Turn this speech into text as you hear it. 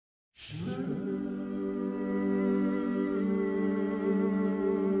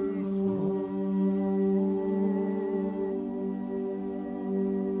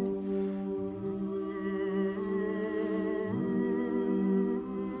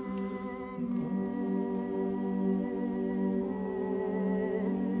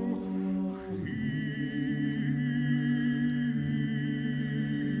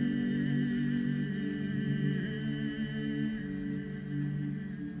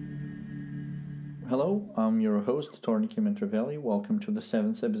Hello, I'm your host, Tornike Mentravelli. Welcome to the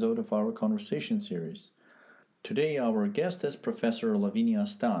 7th episode of our conversation series. Today, our guest is Professor Lavinia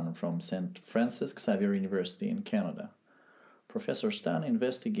Stan from St. Francis Xavier University in Canada. Professor Stan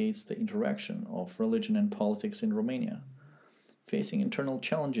investigates the interaction of religion and politics in Romania. Facing internal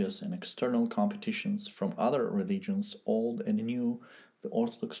challenges and external competitions from other religions, old and new, the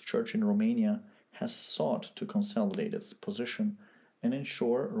Orthodox Church in Romania has sought to consolidate its position and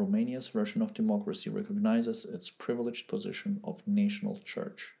ensure Romania's version of democracy recognizes its privileged position of national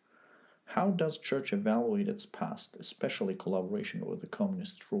church. How does church evaluate its past, especially collaboration with the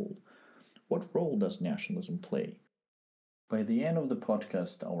communist rule? What role does nationalism play? By the end of the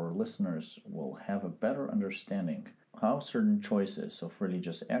podcast, our listeners will have a better understanding how certain choices of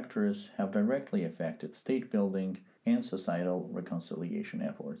religious actors have directly affected state building and societal reconciliation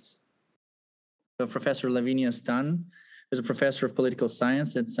efforts. Professor Lavinia Stan is a professor of political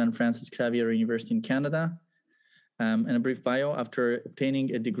science at St. Francis Xavier University in Canada. And a brief bio: after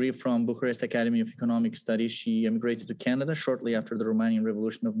obtaining a degree from Bucharest Academy of Economic Studies, she emigrated to Canada shortly after the Romanian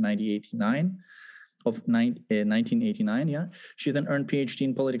Revolution of 1989. She then earned PhD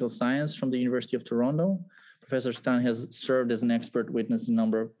in political science from the University of Toronto. Professor Stan has served as an expert witness in a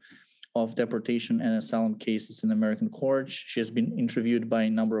number of deportation and asylum cases in American courts. She has been interviewed by a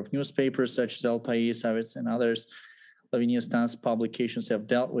number of newspapers such as El País, Aviz, and others. Lavinia Stan's publications have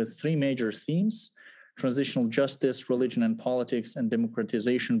dealt with three major themes: transitional justice, religion and politics, and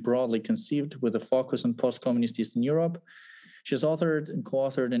democratization broadly conceived, with a focus on post-communist Eastern Europe. She has authored and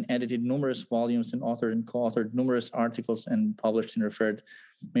co-authored and edited numerous volumes and authored and co-authored numerous articles and published in referred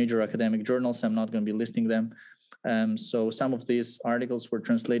major academic journals. I'm not going to be listing them. So some of these articles were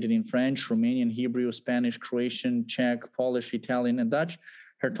translated in French, Romanian, Hebrew, Spanish, Croatian, Czech, Polish, Italian, and Dutch.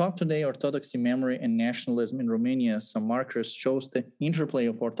 Her talk today, Orthodoxy, Memory, and Nationalism in Romania, Some Markers, shows the interplay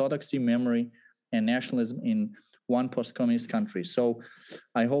of orthodoxy, memory, and nationalism in one post-communist country. So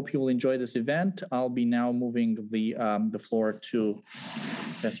I hope you will enjoy this event. I'll be now moving the floor to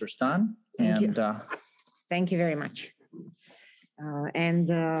Professor Stan. Thank you. Thank you very much.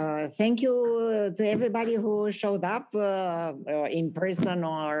 Thank you to everybody who showed up in person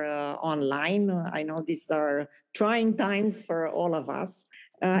or online. I know these are trying times for all of us.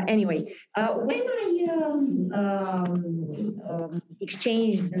 Anyway, when I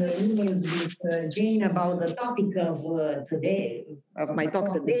exchanged emails with Jane about the topic of my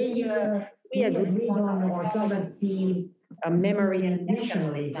talk today, we agreed on orthodoxy, memory, and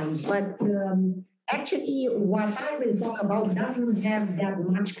nationalism. But actually, what I will talk about doesn't have that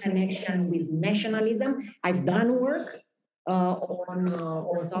much connection with nationalism. I've done work on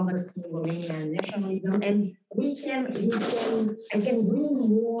orthodoxy, Romanian nationalism, and I can bring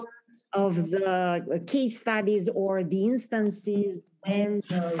more of the case studies or the instances when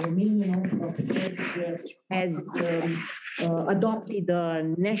the Romanian Orthodox Church has adopted a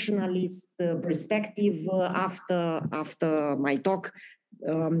nationalist perspective after my talk.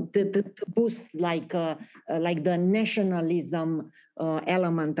 To boost like the nationalism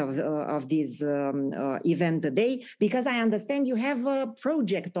element of this event today, because I understand you have a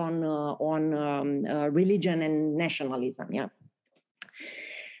project on religion and nationalism. Yeah,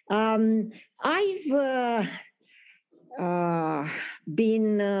 I've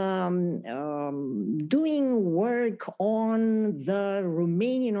been doing work on the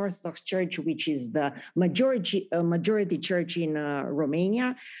Romanian Orthodox Church, which is the majority church in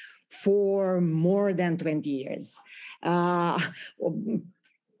Romania, for more than 20 years.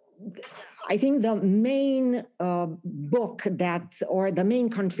 I think the main book or the main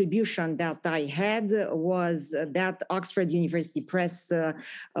contribution that I had was that Oxford University Press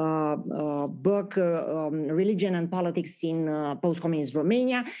book, Religion and Politics in Post-Communist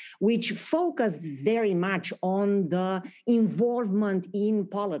Romania, which focused very much on the involvement in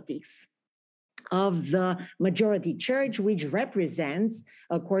politics of the majority church, which represents,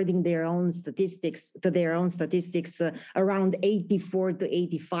 according to their own statistics, around 84 to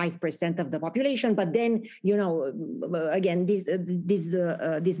 85% of the population. But then, again,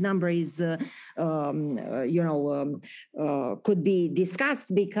 this number is, could be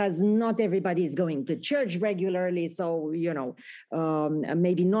discussed because not everybody is going to church regularly. So,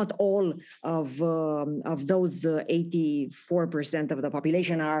 maybe not all of those 84% of the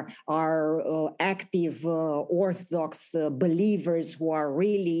population are active Orthodox believers who are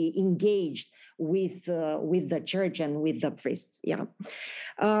really engaged with the church and with the priests. Yeah.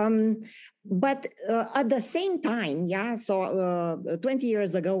 But at the same time, so 20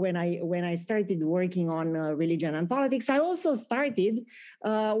 years ago when I started working on religion and politics, I also started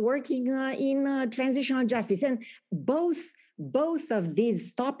working in transitional justice, and both of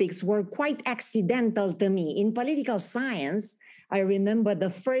these topics were quite accidental to me. In political science, I remember the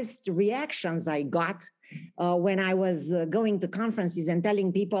first reactions I got when I was going to conferences and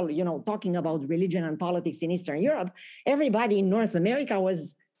telling people, talking about religion and politics in Eastern Europe. Everybody in North America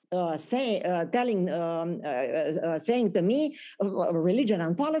was saying to me, religion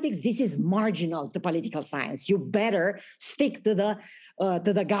and politics, this is marginal to political science. You better stick to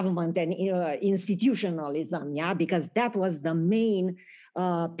the government and institutionalism, because that was the main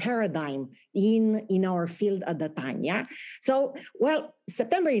paradigm in our field at the time. So, well,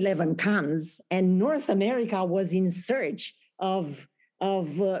 September 11 comes, and North America was in search of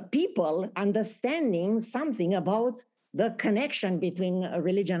people understanding something about the connection between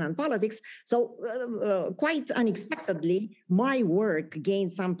religion and politics. So quite unexpectedly, my work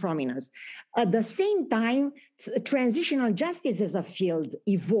gained some prominence. At the same time, transitional justice as a field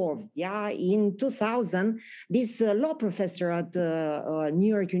evolved. In 2000, this law professor at New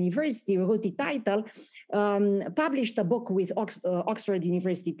York University, Ruti Teitel, published a book with Oxford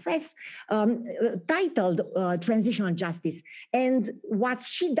University Press titled Transitional Justice. And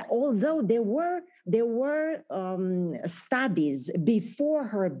although there were studies before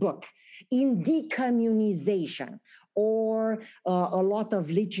her book in decommunization, or a lot of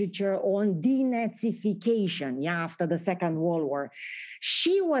literature on denazification, after the Second World War.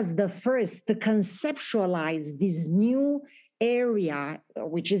 She was the first to conceptualize this new area,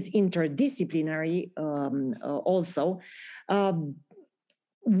 which is interdisciplinary also,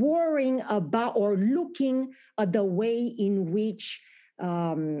 worrying about or looking at the way in which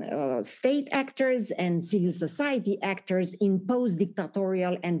state actors and civil society actors in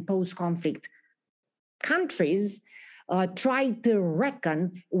post-dictatorial and post-conflict countries try to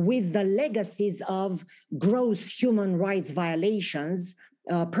reckon with the legacies of gross human rights violations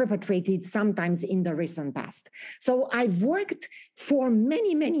perpetrated sometimes in the recent past. So I've worked for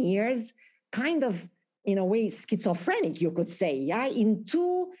many, many years, kind of in a way schizophrenic, you could say, in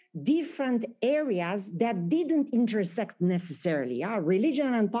two different areas that didn't intersect necessarily,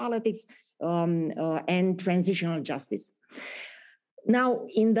 religion and politics and transitional justice. Now,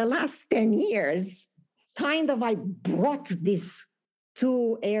 in the last 10 years, I brought these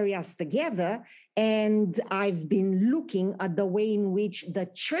two areas together, and I've been looking at the way in which the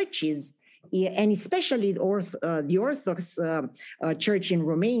churches, and especially the Orthodox Church in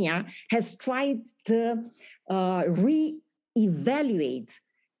Romania, has tried to re-evaluate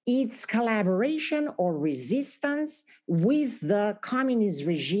its collaboration or resistance with the communist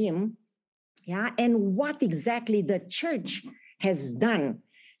regime, and what exactly the church has done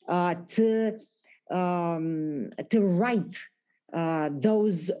to right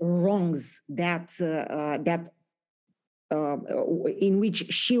those wrongs that in which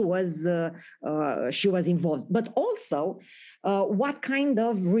she was involved, but also what kind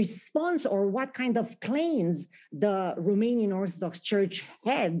of response or what kind of claims the Romanian Orthodox Church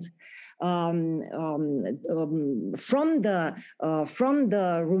had from the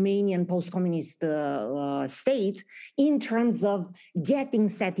Romanian post-communist state in terms of getting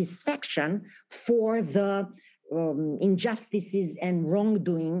satisfaction for the injustices and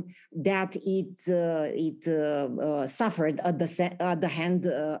wrongdoing that it suffered at the hand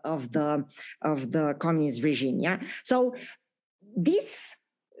of the communist regime. So this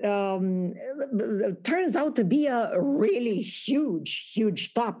turns out to be a really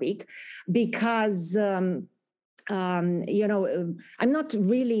huge topic, because I'm not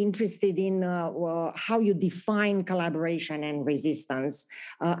really interested in how you define collaboration and resistance.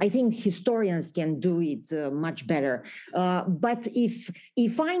 I think historians can do it much better. But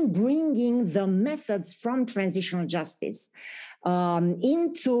if I'm bringing the methods from transitional justice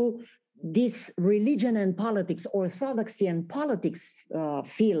into this religion and politics, orthodoxy and politics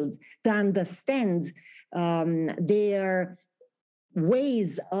field, to understand their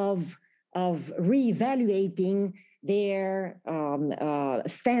ways of of reevaluating their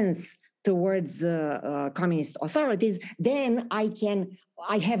stance towards communist authorities, then I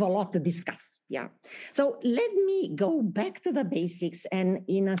have a lot to discuss. Yeah. So let me go back to the basics and,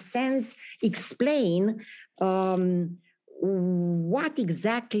 in a sense, explain what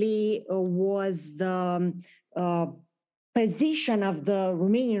exactly was the position of the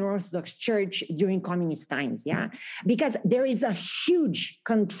Romanian Orthodox Church during communist times, yeah? Because there is a huge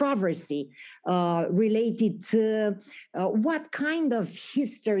controversy related to what kind of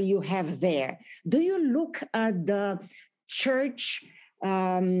history you have there. Do you look at the church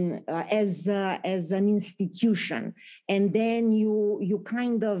as an institution, and then you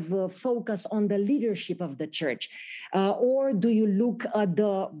kind of focus on the leadership of the church, or do you look at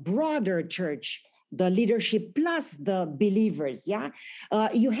the broader church, the leadership plus the believers? Yeah,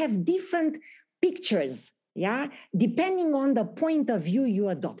 you have different pictures, yeah, depending on the point of view you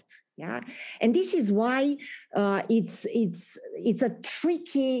adopt. Yeah, and this is why it's a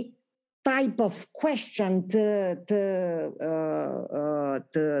tricky type of question to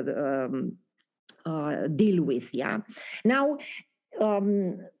deal with. Yeah. Now,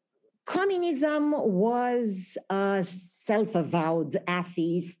 communism was a self-avowed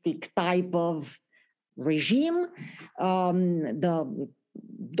atheistic type of regime. The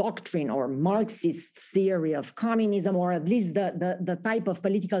doctrine or Marxist theory of communism, or at least the type of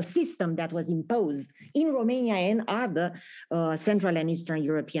political system that was imposed in Romania and other Central and Eastern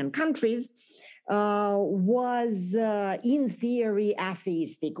European countries, was in theory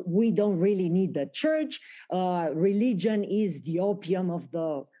atheistic. We don't really need the church. Religion is the opium of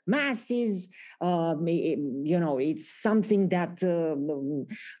the masses. It's something that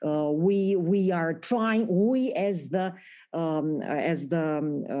we are trying, we as the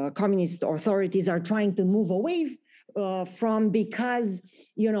communist authorities are trying to move away from, because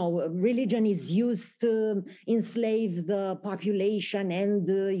religion is used to enslave the population and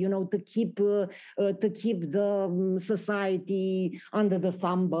to keep the society under the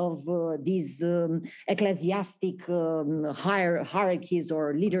thumb of these ecclesiastic hierarchies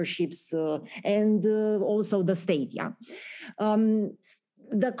or leaderships, and also the state. Yeah.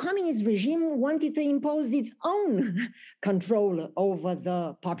 The communist regime wanted to impose its own control over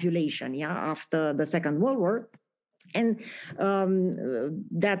the population, yeah, after the Second World War. And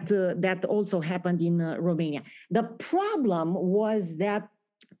that also happened in Romania. The problem was that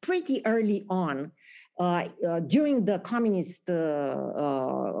pretty early on, during the communist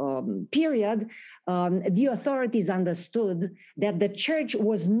period, the authorities understood that the church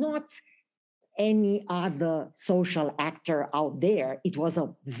was not any other social actor out there. It was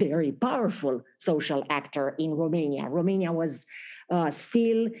a very powerful social actor in Romania. Romania was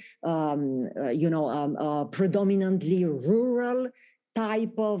still, predominantly rural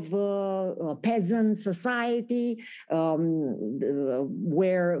type of peasant society,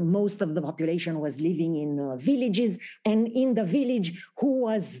 where most of the population was living in villages, and in the village, who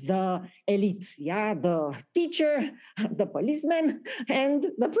was the elite? Yeah, the teacher, the policeman, and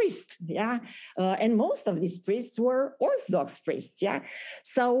the priest. Yeah, and most of these priests were Orthodox priests. Yeah,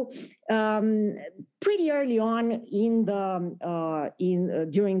 so pretty early on in the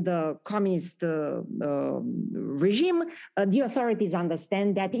during the communist regime, the authorities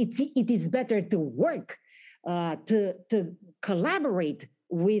understand that it is better to work, to collaborate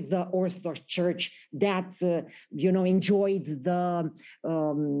with the Orthodox Church that enjoyed the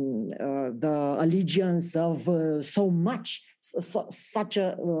allegiance of such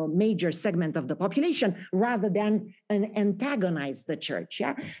a major segment of the population, rather than antagonize the church.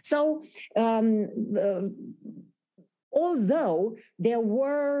 Yeah, so. Although there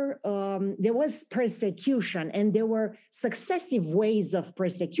was persecution, and there were successive waves of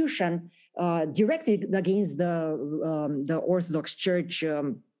persecution directed against the Orthodox Church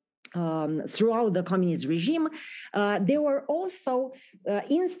throughout the communist regime, there were also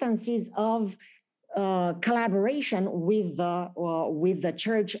instances of collaboration with the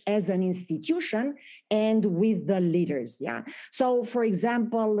church as an institution and with the leaders. Yeah. So, for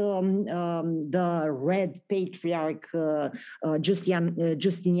example, the Red Patriarch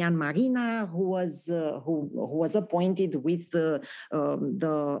Justinian Marina, who was appointed with the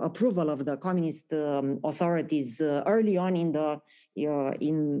approval of the communist authorities early on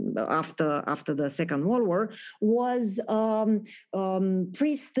after the Second World War, was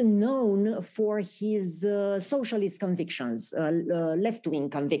priest known for his socialist convictions, left-wing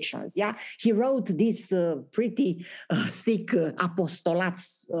convictions. Yeah, he wrote this pretty thick apostolat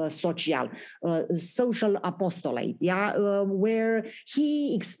social, social apostolate. Yeah, where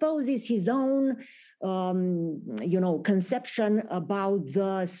he exposes his own conception about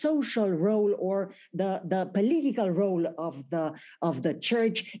the social role or the political role of the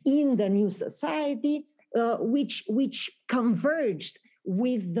church in the new society, which converged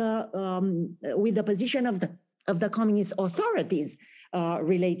with the position of the communist authorities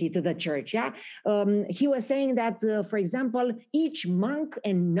related to the church. Yeah, he was saying that, for example, each monk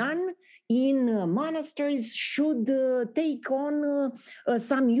and nun in monasteries should take on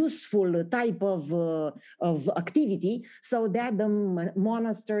some useful type of activity, so that the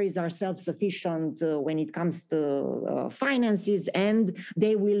monasteries are self-sufficient when it comes to finances, and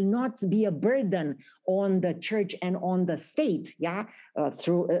they will not be a burden on the church and on the state. Yeah,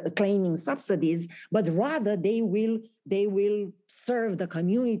 through claiming subsidies, but rather they will serve the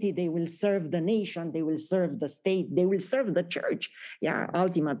community, they will serve the nation, they will serve the state, they will serve the church, yeah,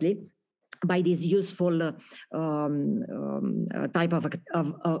 ultimately, by these useful type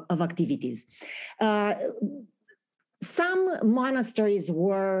of activities. Some monasteries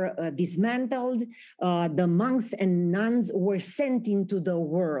were dismantled. The monks and nuns were sent into the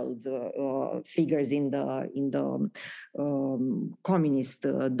world. Figures in the communist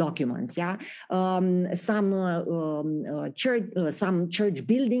documents. Yeah, some church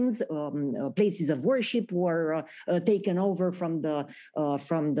buildings, places of worship, were taken over from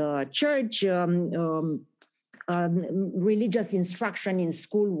the church. Religious instruction in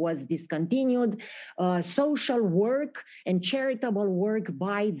school was discontinued. Social work and charitable work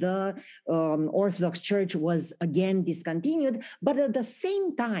by the Orthodox Church was again discontinued. But at the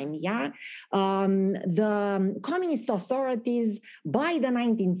same time, yeah, the communist authorities by the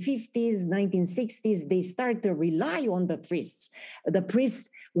 1950s, 1960s, they started to rely on the priests. The priests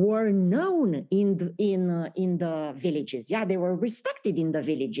were known in the villages. Yeah, they were respected in the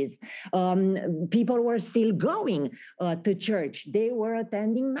villages. People were still going to church. They were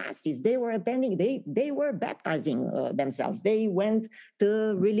attending masses. They were baptizing themselves. They went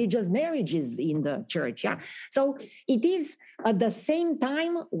to religious marriages in the church. Yeah, so it is at the same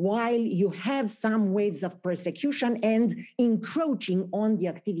time, while you have some waves of persecution and encroaching on the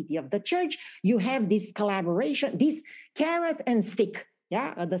activity of the church, you have this collaboration, this carrot and stick.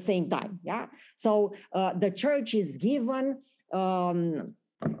 Yeah, at the same time. Yeah, so the church is given,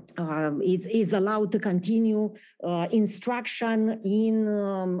 is allowed to continue instruction in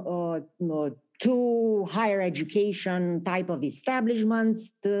to higher education type of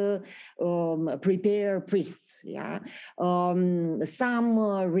establishments to prepare priests. Yeah, some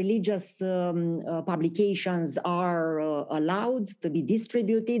religious publications are allowed to be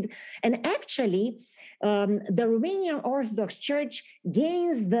distributed, and actually, the Romanian Orthodox Church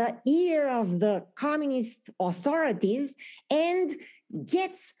gains the ear of the communist authorities and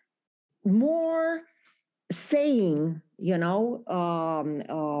gets more saying,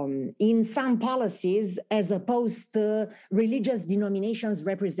 in some policies, as opposed to religious denominations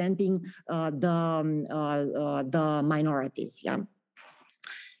representing the minorities. Yeah.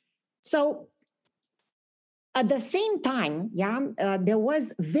 So at the same time, yeah, there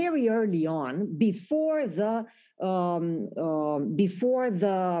was very early on, before the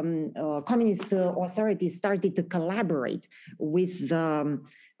communist authorities started to collaborate with the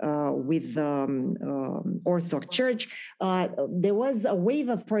Orthodox Church, there was a wave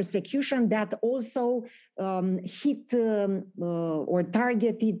of persecution that also hit or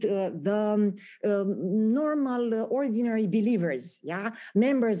targeted the normal, ordinary believers, yeah,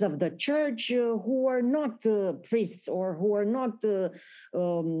 members of the church who were not priests or who were not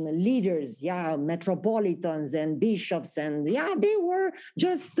leaders, yeah, metropolitans and bishops, and yeah, they were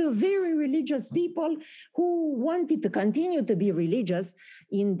just very religious people who wanted to continue to be religious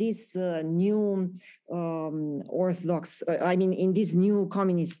in this new Orthodox, in this new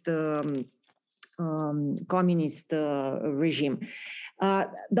communist regime.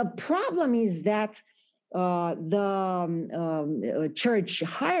 The problem is that the church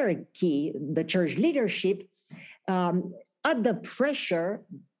hierarchy, the church leadership, at the pressure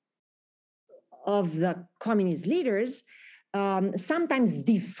of the communist leaders, sometimes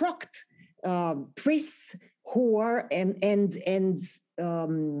defrocked priests who were and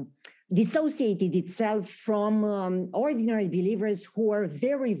dissociated itself from ordinary believers who are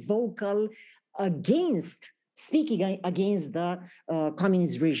very vocal speaking against the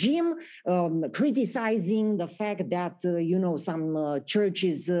communist regime, criticizing the fact that, some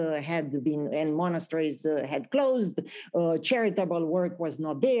churches had been and monasteries had closed, charitable work was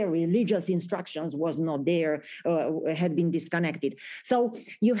not there, religious instructions was not there, had been disconnected. So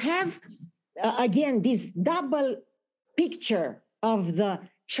you have, again, this double picture of the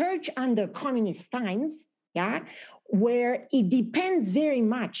church under communist times, yeah, where it depends very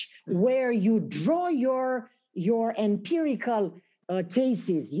much where you draw your empirical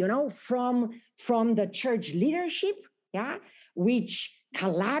cases, from the church leadership, which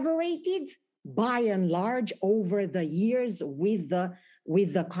collaborated by and large over the years with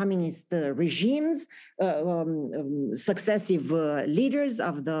the communist regimes, successive leaders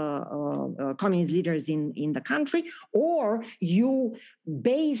of the communist leaders in the country, or you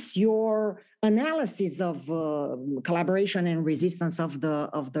base your analysis of collaboration and resistance of the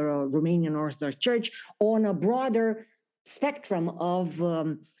Romanian Orthodox Church on a broader spectrum of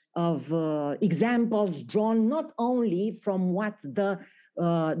examples drawn not only from what the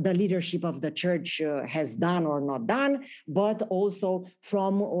leadership of the church has done or not done, but also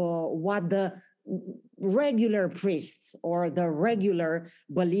from what the regular priests or the regular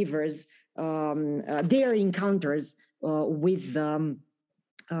believers, their encounters with the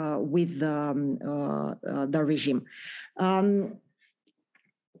regime.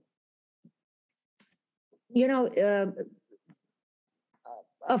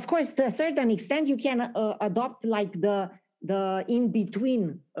 Of course, to a certain extent, you can adopt like the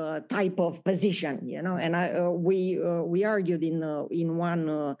in-between type of position, and we argued in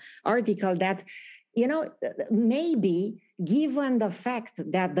one article that, maybe given the fact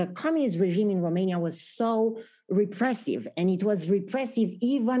that the communist regime in Romania was so repressive, and it was repressive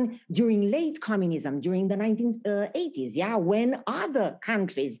even during late communism, during the 1980s, when other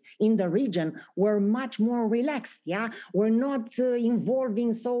countries in the region were much more relaxed, were not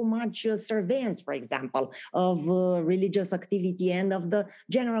involving so much surveillance, for example, of religious activity and of the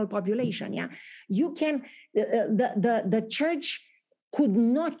general population, you can, the church could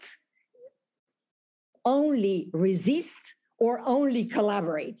not only resist or only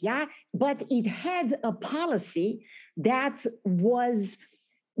collaborate, but it had a policy that was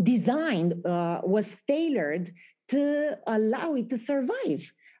designed, was tailored to allow it to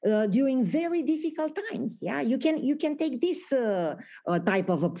survive during very difficult times. You can take this type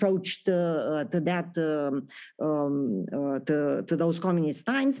of approach to that to those communist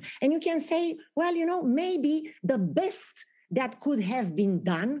times, and you can say, well, maybe the best that could have been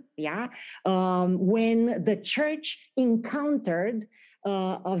done, when the church encountered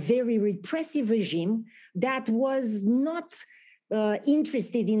a very repressive regime that was not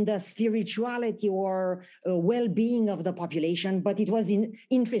interested in the spirituality or well-being of the population, but it was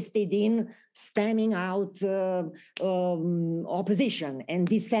interested in stemming out opposition and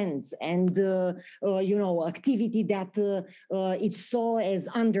dissent and activity that it saw as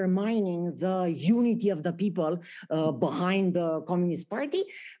undermining the unity of the people behind the Communist Party.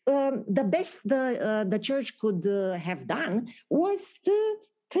 The best the church could have done was to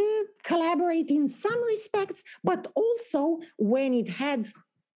collaborate in some respects, but also when it had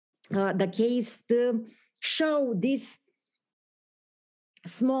the case to show these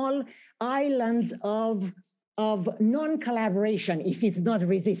small islands of non-collaboration, if it's not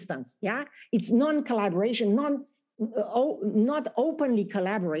resistance, it's non-collaboration, not openly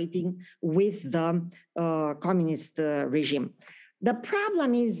collaborating with the communist regime. The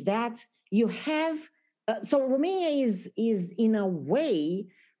problem is that you have, so Romania is in a way,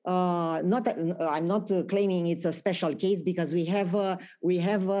 I'm not claiming it's a special case, because we have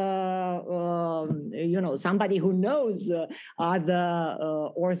somebody who knows the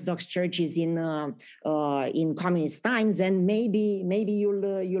Orthodox churches in communist times, and maybe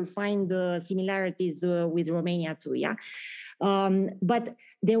you'll find similarities with Romania too, but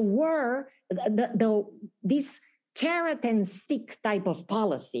there were this carrot and stick type of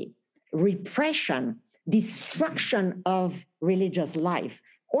policy, repression, destruction of religious life,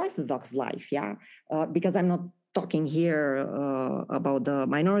 Orthodox life, because I'm not talking here about the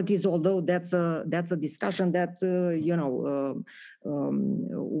minorities, although that's a discussion that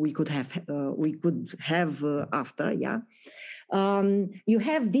we could have after, you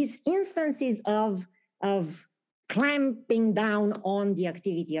have these instances of clamping down on the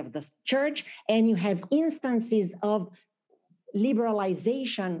activity of the church, and you have instances of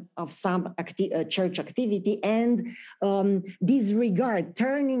liberalization of some church activity and disregard,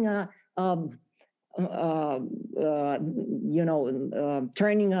 turning a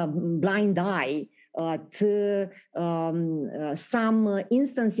blind eye to some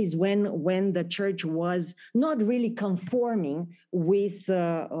instances when the church was not really conforming with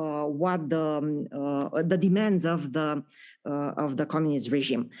what the demands of the communist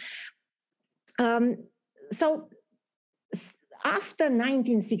regime. So after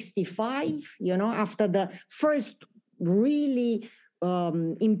 1965, after the first really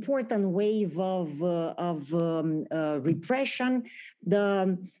important wave of repression,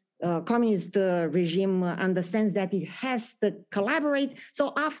 the communist regime understands that it has to collaborate.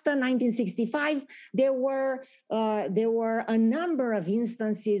 So after 1965, there were a number of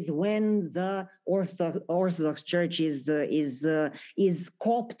instances when the Orthodox Church is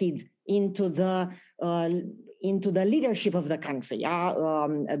co-opted into the leadership of the country.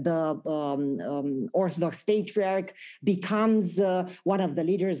 The Orthodox Patriarch becomes one of the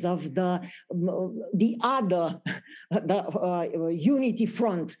leaders of the Unity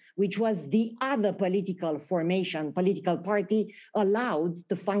Front, which was the other political party allowed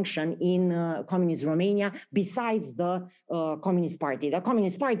to function in communist Romania besides the Communist Party. The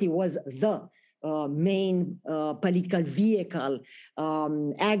Communist Party was the main political vehicle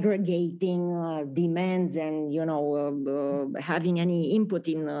aggregating demands and having any input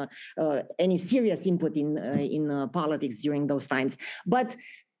in any serious input in politics during those times. But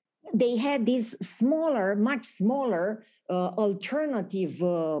they had this much smaller alternative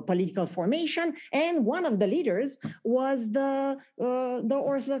political formation, and one of the leaders was the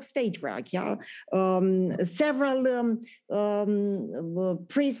Orthodox Patriarch. Yeah? Several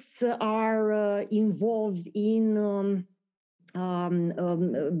priests are involved in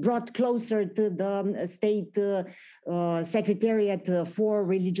brought closer to the state secretariat for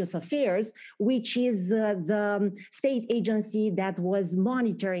religious affairs, which is the state agency that was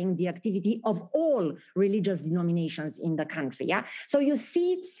monitoring the activity of all religious denominations in the country. Yeah, so you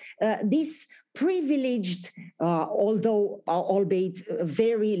see this privileged, although albeit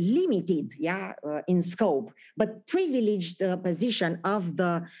very limited, in scope, but privileged position of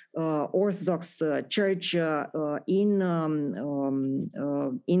the Orthodox Church in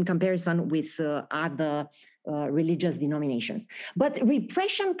comparison with other religious denominations. But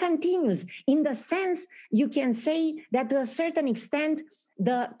repression continues in the sense you can say that to a certain extent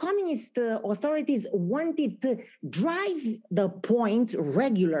the communist authorities wanted to drive the point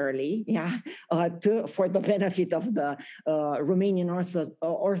regularly, for the benefit of the Romanian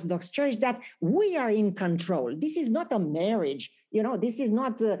Orthodox Church, that we are in control. This is not a marriage. This is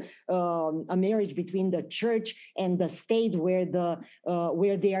not a marriage between the church and the state where they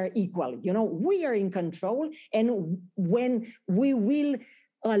are equal. We are in control, and when we will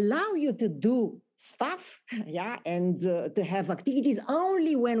allow you to do stuff, and to have activities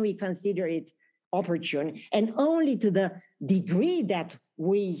only when we consider it opportune, and only to the degree that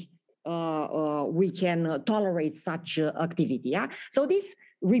we can tolerate such activity. So this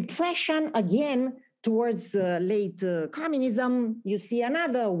repression again towards late communism, you see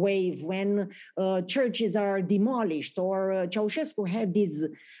another wave when churches are demolished, or Ceausescu had this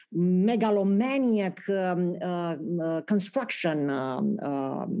megalomaniac construction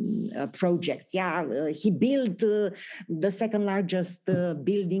projects. He built the second largest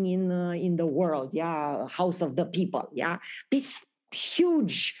building in the world, House of the People. This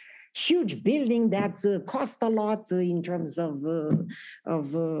huge building that cost a lot in terms of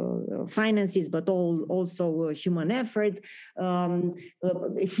finances, but also human effort.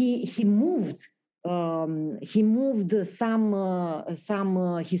 He moved some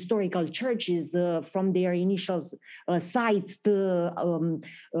historical churches from their initial site to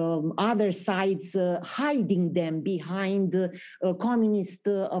other sites, hiding them behind communist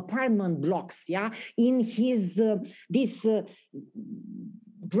apartment blocks. In his this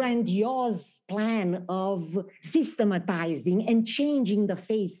grandiose plan of systematizing and changing the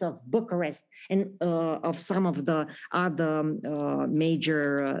face of Bucharest and of some of the other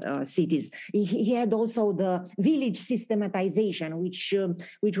major cities. He had also the village systematization,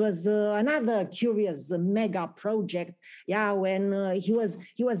 which was another curious mega project. When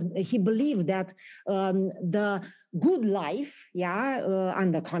he believed that the good life,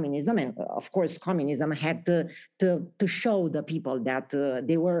 under communism, and of course communism had to show the people that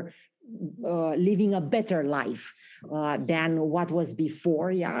they were living a better life than what was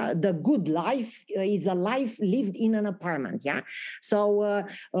before. The good life is a life lived in an apartment. So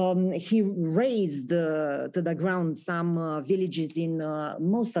he razed to the ground some villages in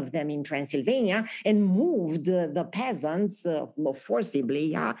most of them in Transylvania, and moved the peasants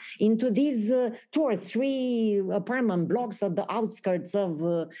forcibly into these 2 or 3 apartment blocks at the outskirts of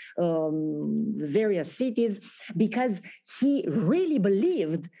various cities, because he really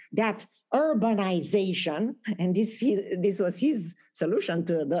believed that urbanization, and this was his solution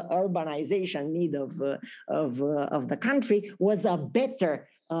to the urbanization need of the country, was a better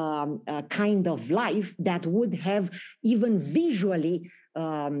kind of life that would have even visually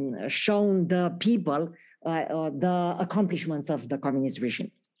shown the people the accomplishments of the communist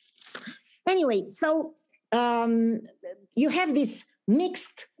regime. Anyway, so you have this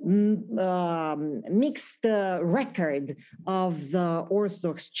mixed record of the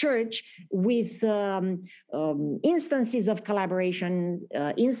Orthodox Church with instances of collaboration,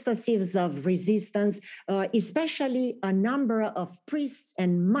 instances of resistance, especially a number of priests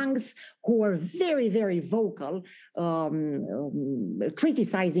and monks who were very, very vocal,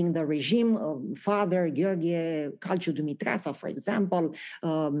 criticizing the regime. Father Gheorghe Calciu-Dumitrașa, for example,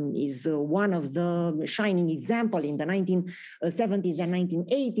 is one of the shining example in the 1970s and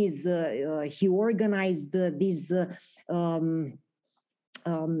 1980s. He organized these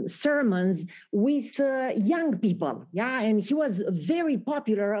sermons with young people, and he was very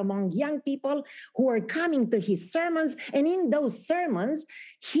popular among young people who were coming to his sermons. And in those sermons,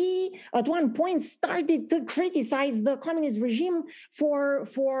 he at one point started to criticize the communist regime for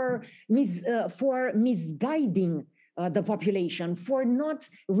misguiding the population, for not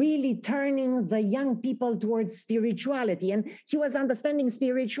really turning the young people towards spirituality. And he was understanding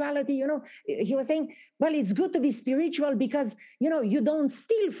spirituality, he was saying, well, it's good to be spiritual because, you don't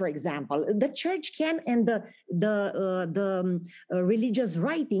steal, for example. The church can, and the religious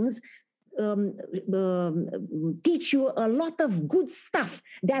writings teach you a lot of good stuff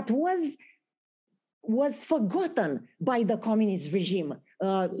that was forgotten by the communist regime.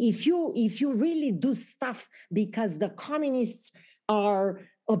 If you really do stuff because the communists are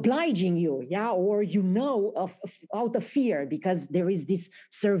obliging you, or out of fear, because there is this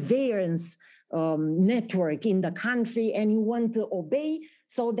surveillance network in the country, and you want to obey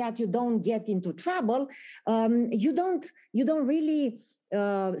so that you don't get into trouble, you don't really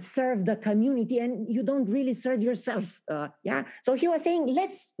serve the community, and you don't really serve yourself. So he was saying,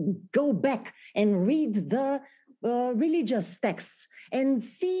 let's go back and read the religious texts and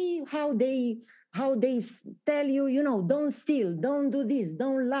see how they tell you, don't steal, don't do this,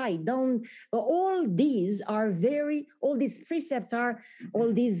 don't lie, don't. All these precepts are,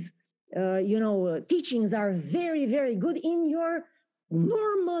 all these teachings are very, very good in your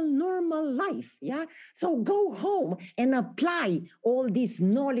normal life. So go home and apply all this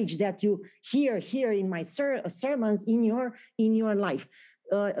knowledge that you hear here in my sermons in your life.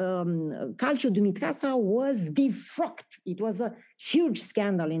 Calciu-Dumitrașa was defrocked. It was a huge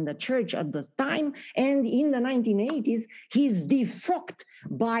scandal in the church at the time, and in the 1980s, he's defrocked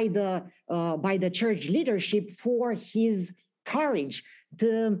by the church leadership for his courage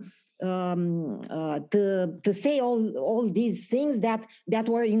to say all these things that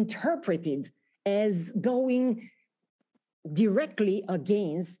were interpreted as going directly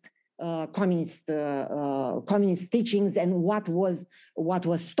against communist teachings and what was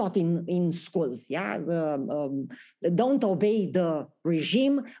taught in schools. Don't obey the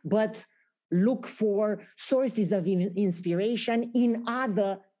regime, but look for sources of inspiration in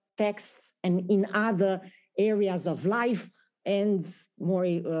other texts and in other areas of life, and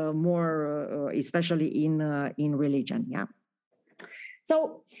more especially in religion.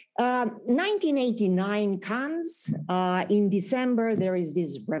 So 1989 comes. In December, there is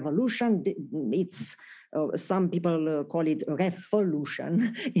this revolution. It's some people call it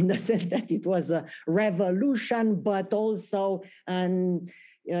revolution in the sense that it was a revolution, but also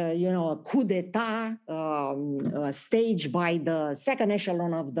a coup d'etat staged by the second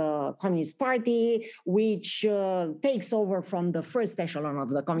echelon of the Communist Party, which takes over from the first echelon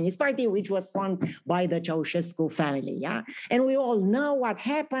of the Communist Party, which was formed by the Ceausescu family. And we all know what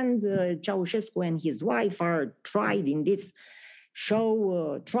happened. Ceausescu and his wife are tried in this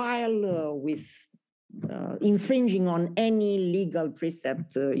trial with infringing on any legal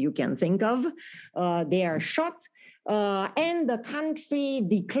precept you can think of. They are shot. And the country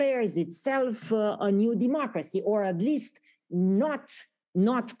declares itself a new democracy, or at least not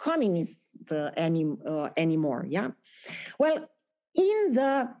communist anymore. Well,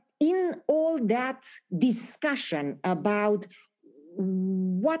 in all that discussion about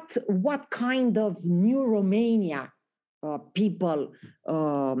what kind of new Romania people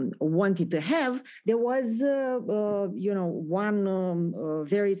wanted to have, there was one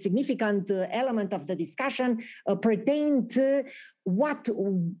very significant element of the discussion pertained to what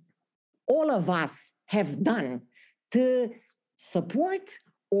all of us have done to support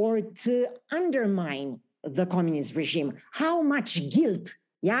or to undermine the communist regime. How much guilt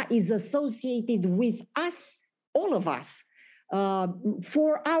is associated with us, all of us,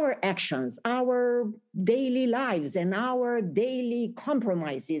 for our actions, our daily lives, and our daily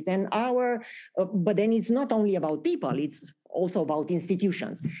compromises, and but then it's not only about people, it's also about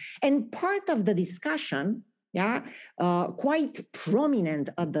institutions. And part of the discussion, quite prominent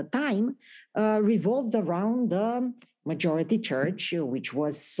at the time, revolved around the majority church, which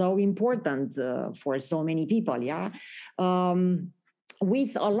was so important for so many people.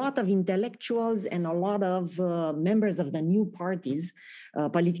 with a lot of intellectuals and a lot of members of the new parties,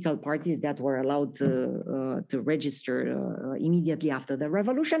 political parties that were allowed to register immediately after the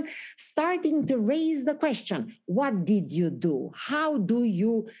revolution, starting to raise the question, what did you do? How do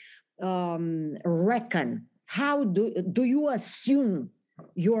you reckon? How do you assume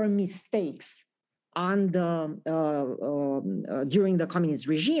your mistakes on the during the communist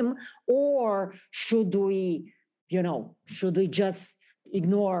regime, or should we just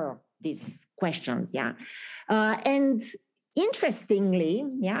ignore these questions? Yeah, and interestingly,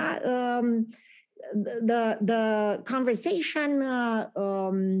 the conversation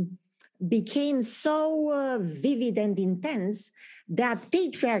became so vivid and intense that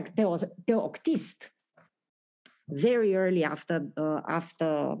Patriarch Theoctist, very early after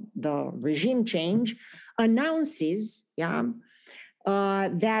the regime change, announces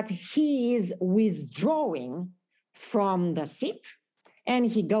that he is withdrawing from the seat and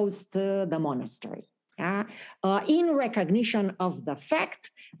he goes to the monastery. In recognition of the fact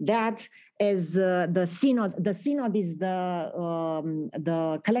that as the synod is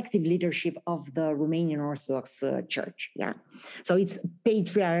the collective leadership of the Romanian Orthodox Church. Yeah, so it's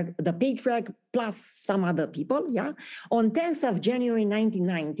the patriarch plus some other people. Yeah, on 10th of January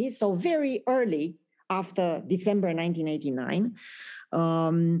 1990, so very early after December 1989,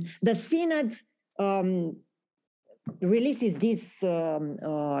 the synod releases this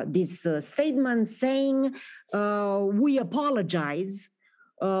statement saying, we apologize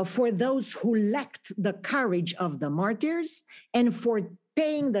for those who lacked the courage of the martyrs and for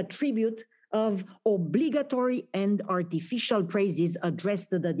paying the tribute of obligatory and artificial praises addressed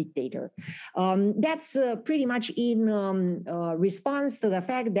to the dictator. That's pretty much in response to the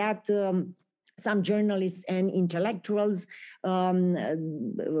fact that some journalists and intellectuals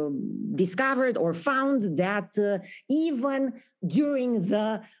discovered or found that even during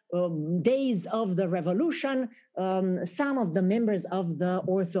the days of the revolution, some of the members of the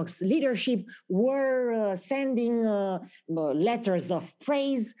Orthodox leadership were sending letters of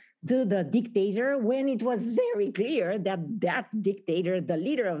praise to the dictator when it was very clear that that dictator, the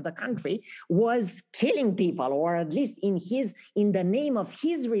leader of the country, was killing people, or at least in the name of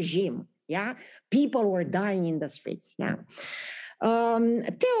his regime. Yeah, people were dying in the streets. Yeah.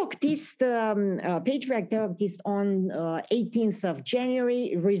 Theoctist, Patriarch Theoctist on 18th of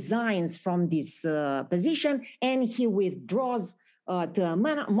January resigns from this position and he withdraws to a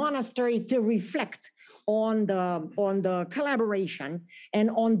monastery to reflect on the collaboration and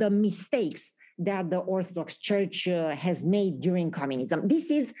on the mistakes that the Orthodox Church has made during communism.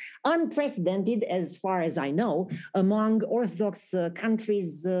 This is unprecedented, as far as I know, among Orthodox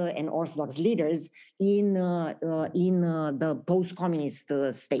countries and Orthodox leaders in the post-communist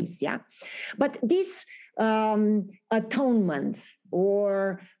space. Yeah, but this atonement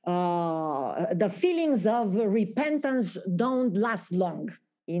or the feelings of repentance don't last long.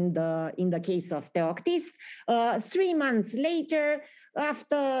 In the case of Theoctist, 3 months later,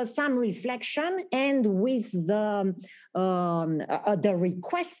 after some reflection and with the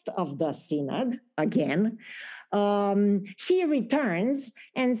request of the synod again, he returns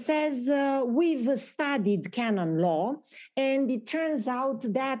and says, we've studied canon law, and it turns out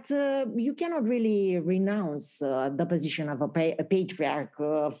that you cannot really renounce the position of a patriarch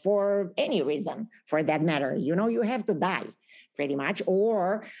for any reason, for that matter. You have to die, pretty much,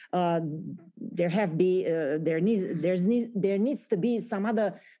 or there needs to be some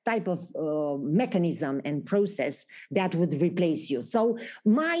other type of mechanism and process that would replace you. So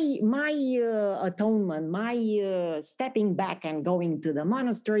my atonement, my stepping back and going to the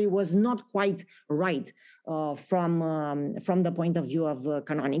monastery was not quite right from the point of view of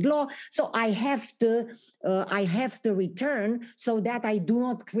canonic law. So I have to return so that I do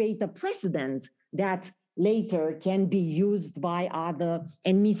not create a precedent that later can be used by other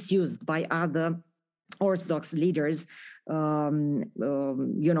and misused by other Orthodox leaders, and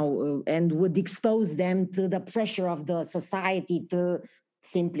would expose them to the pressure of the society to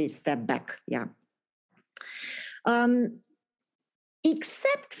simply step back. Yeah.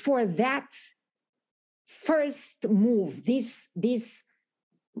 Except for that first move, this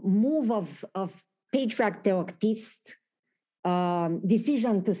move of Patriarch Theoctist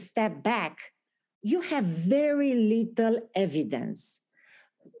decision to step back, you have very little evidence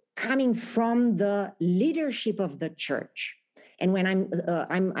coming from the leadership of the church. And when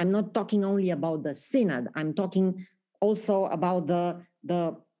I'm not talking only about the synod, I'm talking also about to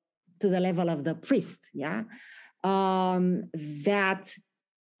the level of the priest, yeah, that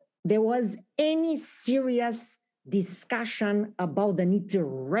there was any serious discussion about the need to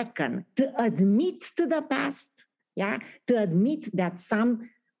reckon, to admit to the past, yeah, to admit that some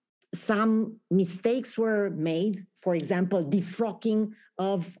mistakes were made, for example, defrocking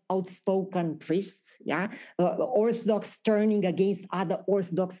of outspoken priests, yeah, Orthodox turning against other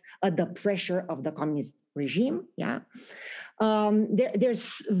Orthodox at the pressure of the communist regime, yeah.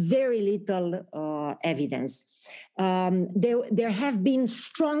 There's very little evidence. There have been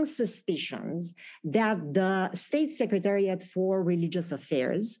strong suspicions that the State Secretariat for Religious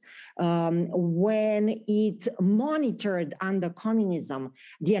Affairs, when it monitored under communism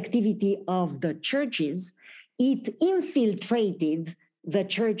the activity of the churches, it infiltrated the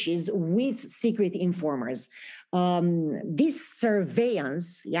churches with secret informers. This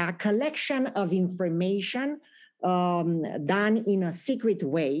surveillance, yeah, collection of information done in a secret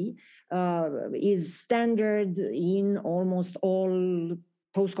way is standard in almost all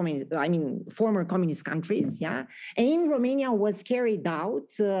post-communist, former communist countries, yeah. And in Romania was carried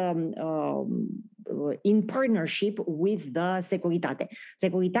out in partnership with the Securitate.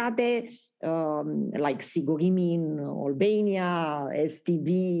 Securitate, like Sigorimi in Albania,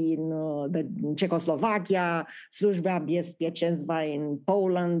 STB in Czechoslovakia, Služba Bezpieczeństwa in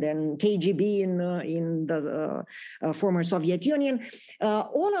Poland, and KGB in the former Soviet Union.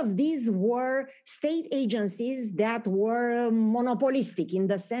 All of these were state agencies that were monopolistic in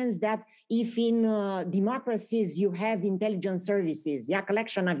the sense that if in democracies you have intelligence services, yeah,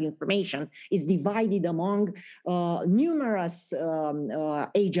 collection of information is divided among numerous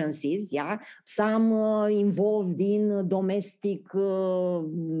agencies, yeah, some involved in domestic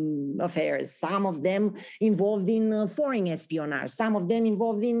affairs, some of them involved in foreign espionage, some of them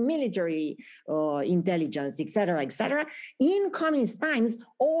involved in military intelligence, etc., etc. In communist times,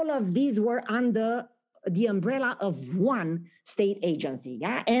 all of these were under the umbrella of one state agency,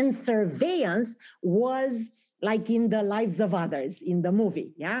 yeah, and surveillance was like in the Lives of Others in the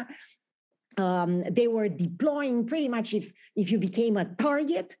movie, yeah. They were deploying pretty much if you became a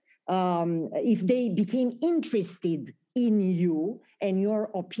target, if they became interested in you and your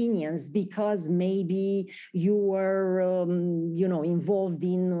opinions because maybe you were, involved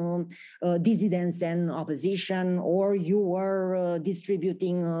in dissidence and opposition, or you were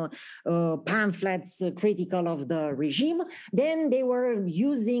distributing pamphlets critical of the regime, then they were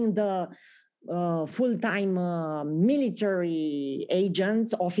using the full-time military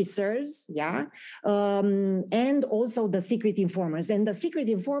agents, officers, yeah, and also the secret informers. And the secret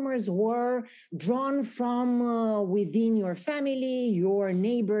informers were drawn from within your family, your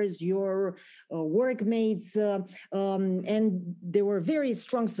neighbors, your workmates, and there were very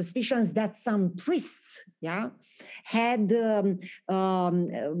strong suspicions that some priests, yeah, had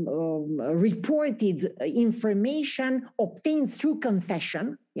reported information obtained through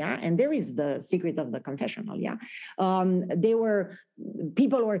confession, yeah, and there is the secret of the confessional, yeah.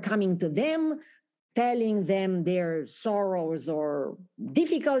 People were coming to them, telling them their sorrows or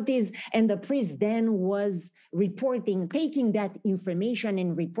difficulties, and the priest then was reporting, taking that information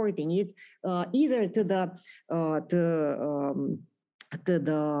and reporting it either to the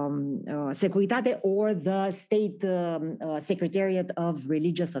Securitate or the State Secretariat of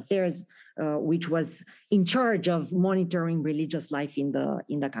Religious Affairs, which was in charge of monitoring religious life in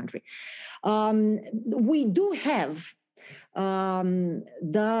the country. We do have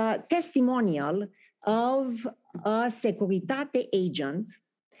the testimonial of a Securitate agent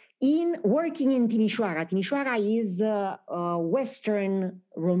working in Timișoara. Timișoara is Western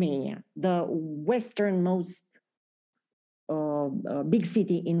Romania, the westernmost big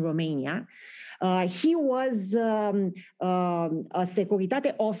city in Romania. He was a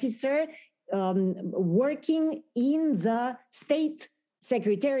Securitate officer working in the State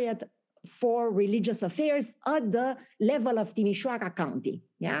Secretariat for Religious Affairs at the level of Timișoara County.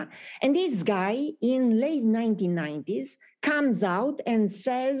 Yeah, and this guy in late 1990s comes out and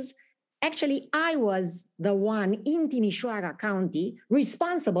says, actually, I was the one in Timișoara County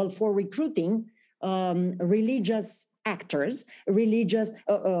responsible for recruiting religious actors, religious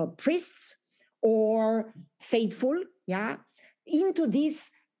priests or faithful, yeah, into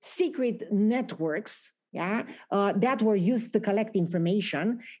these secret networks, yeah, that were used to collect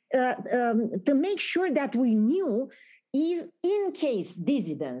information to make sure that we knew if, in case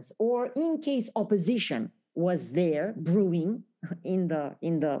dissidence or in case opposition was there brewing in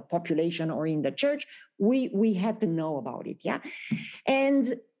the population or in the church, we had to know about it, yeah,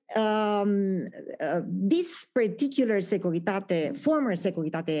 and. This particular former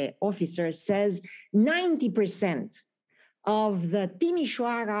Securitate officer says 90% of the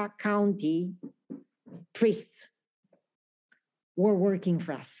Timișoara County priests were working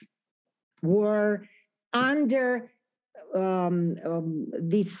for us, were under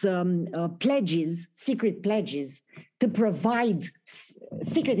pledges, secret pledges, to provide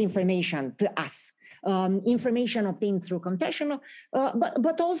secret information to us. Information obtained through confessional,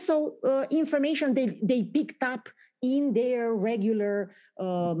 but also information they picked up in their regular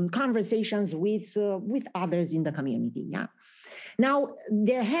conversations with others in the community. Yeah. Now,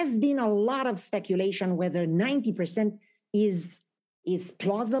 there has been a lot of speculation whether 90% is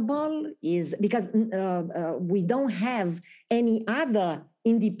plausible, is because we don't have any other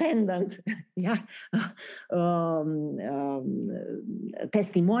independent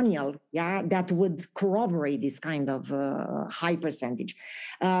testimonial that would corroborate this kind of high percentage.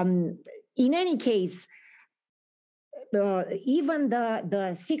 In any case, even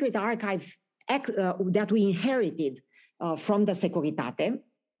the secret archive that we inherited from the Securitate,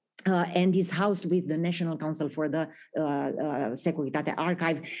 and is housed with the National Council for the Securitate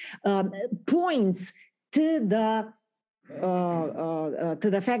Archive, points to the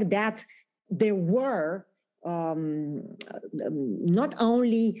fact that there were not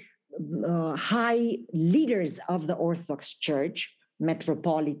only high leaders of the Orthodox Church,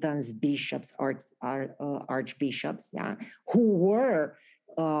 metropolitans, bishops, archbishops, who were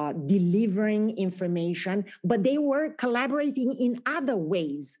delivering information, but they were collaborating in other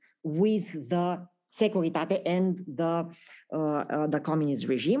ways with the Securitate and the communist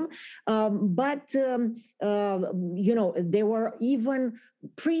regime. But there were even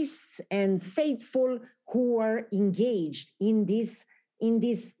priests and faithful who were engaged in this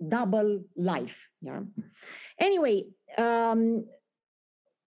double life. Yeah. Anyway.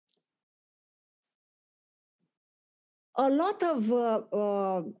 A lot of,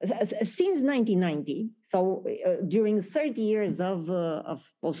 since 1990, so during 30 years of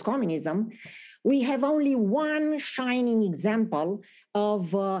post-communism, we have only one shining example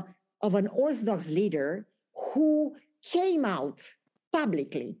of an Orthodox leader who came out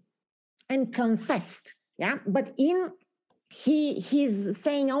publicly and confessed, but he's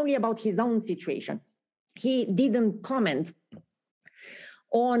saying only about his own situation. He didn't comment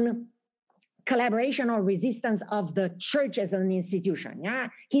on collaboration or resistance of the church as an institution.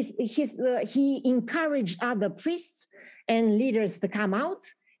 He encouraged other priests and leaders to come out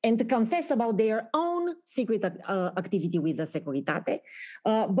and to confess about their own secret activity with the Securitate,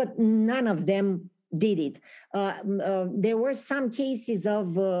 but none of them did it. There were some cases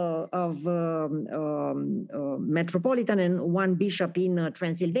of metropolitan and one bishop in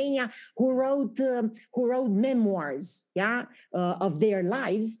Transylvania who wrote memoirs, of their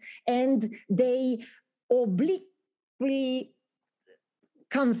lives, and they obliquely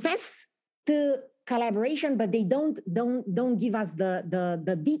confess to collaboration, but they don't give us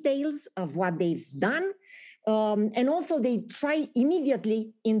the details of what they've done, and also they try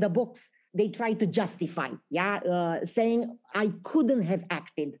immediately in the books. They try to justify, saying, I couldn't have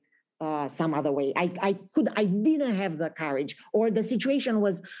acted some other way. I didn't have the courage, or the situation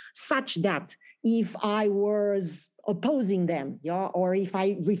was such that if I was opposing them, or if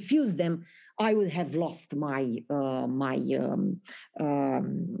I refused them, I would have lost my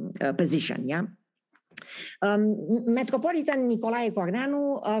position, Metropolitan Nicolae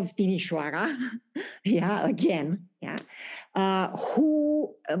Corneanu of Timișoara, again,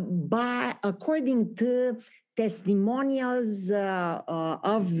 who, according to testimonials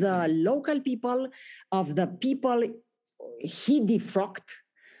of the local people, of the people he defrocked,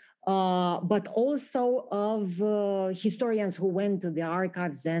 but also of historians who went to the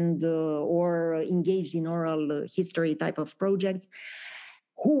archives and or engaged in oral history type of projects,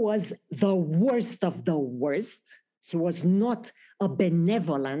 who was the worst of the worst. He was not a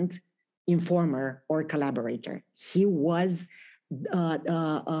benevolent informer or collaborator. He was like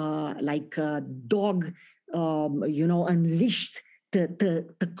a dog, unleashed to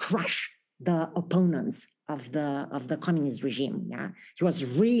crush the opponents of the communist regime. He was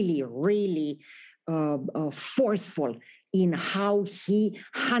really, really forceful in how he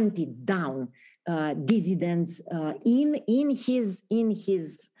hunted down dissidents in his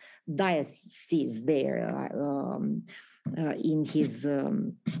diocese there, in his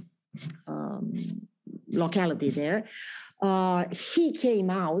locality there. He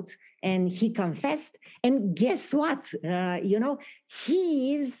came out and he confessed, and guess what?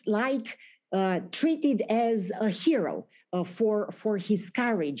 He is like treated as a hero for his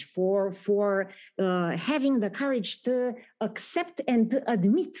courage, for having the courage to accept and to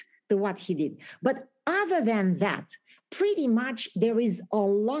admit to what he did. But other than that, pretty much there is a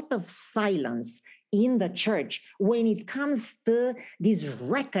lot of silence in the church when it comes to this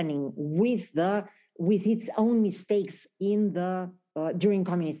reckoning with its own mistakes in the during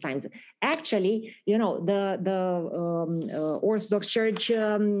communist times. Actually, the Orthodox Church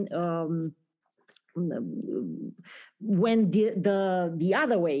went the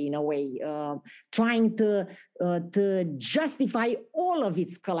other way, in a way, trying to justify all of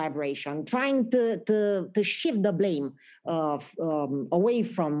its collaboration, trying to shift the blame away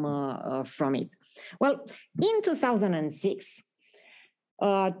from it. Well, in 2006,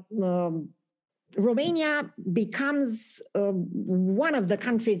 Romania becomes one of the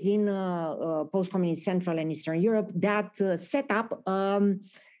countries in post-communist Central and Eastern Europe that set up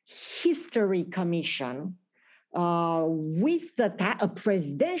history commission with a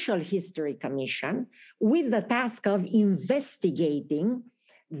presidential history commission with the task of investigating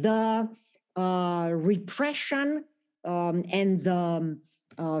the repression and the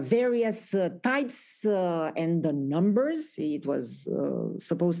various types and the numbers. It was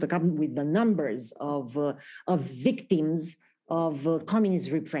supposed to come with the numbers of victims of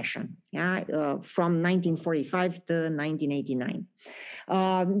communist repression, from 1945 to 1989.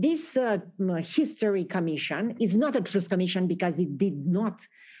 This history commission is not a truth commission because it did not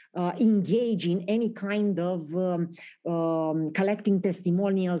engage in any kind of collecting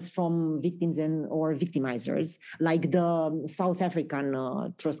testimonials from victims or victimizers, like the South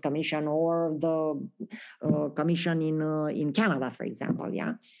African Truth Commission or the commission in Canada, for example.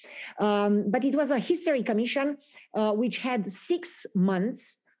 But it was a history commission which had 6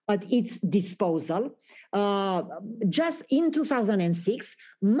 months at its disposal. Just in 2006,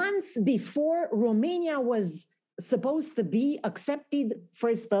 months before Romania was supposed to be accepted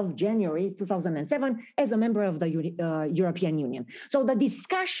 1st of January 2007 as a member of the European Union. So the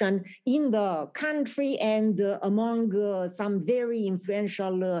discussion in the country and among some very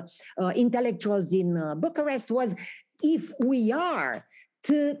influential intellectuals in Bucharest was, if we are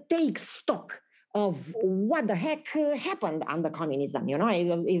to take stock of what the heck happened under communism,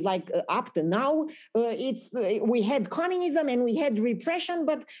 it's like up to now, we had communism and we had repression,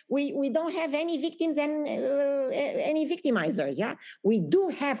 but we don't have any victims and any victimizers. We do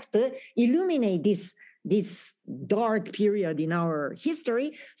have to illuminate this dark period in our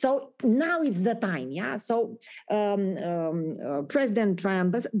history. So now it's the time. So President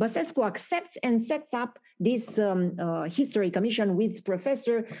Traian Băsescu accepts and sets up this history commission with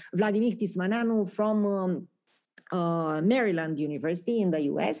Professor Vladimir Tismaneanu from Maryland University in the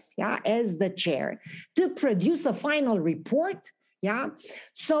US, as the chair, to produce a final report,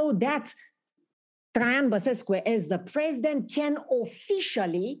 so that Traian Băsescu, as the president, can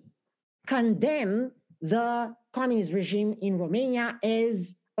officially condemn the communist regime in Romania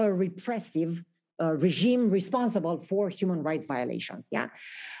as a repressive regime responsible for human rights violations.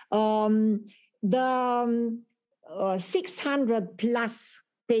 The 600 plus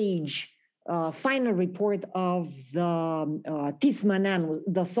page final report of the Tismaneanu,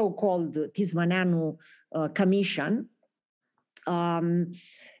 the so-called Tismaneanu Commission,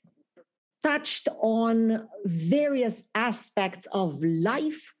 touched on various aspects of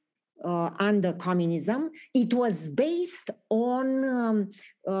life under communism. It was based on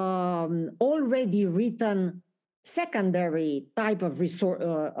already written secondary type of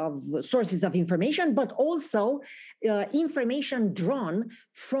sources of information, but also information drawn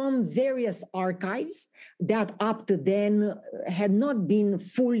from various archives that up to then had not been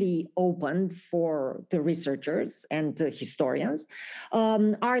fully opened for the researchers and historians.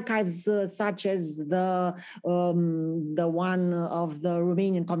 Archives such as the one of the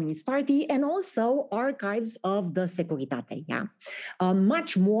Romanian Communist Party, and also archives of the Securitate,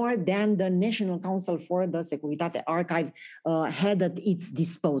 much more than the National Council for the Securitate archive had at its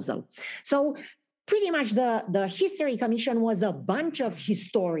disposal. So pretty much the History Commission was a bunch of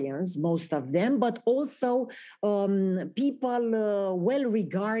historians, most of them, but also people well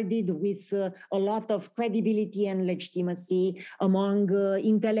regarded with a lot of credibility and legitimacy among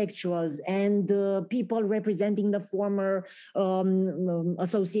intellectuals and people representing the former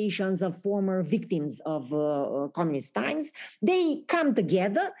associations of former victims of communist times. They come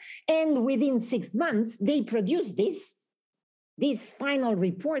together, and within 6 months, they produce this final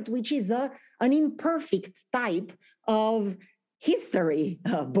report, which is an imperfect type of history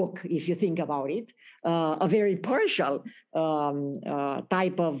book, if you think about it, a very partial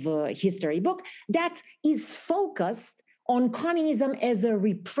type of history book that is focused on communism as a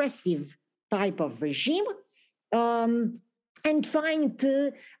repressive type of regime, and trying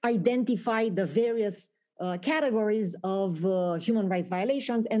to identify the various categories of human rights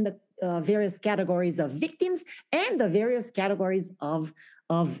violations and the various categories of victims and the various categories of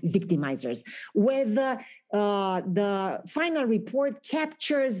victimizers. Whether the final report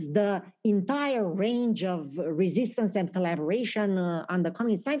captures the entire range of resistance and collaboration on the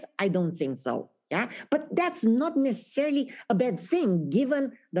communist times, I don't think so. Yeah, but that's not necessarily a bad thing,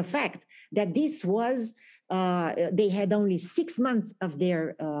 given the fact that this was they had only 6 months of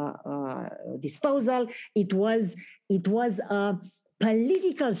their disposal. It was a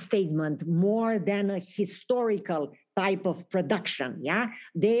political statement more than a historical type of production. Yeah,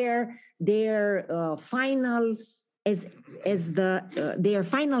 their final their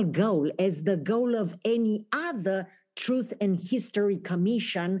final goal, as the goal of any other Truth and History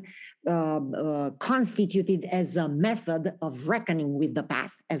Commission constituted as a method of reckoning with the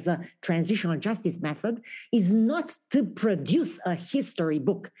past, as a transitional justice method, is not to produce a history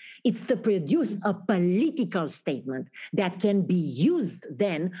book. It's to produce a political statement that can be used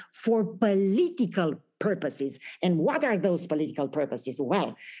then for political purposes. And what are those political purposes?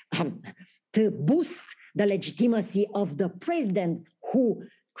 Well, to boost the legitimacy of the president who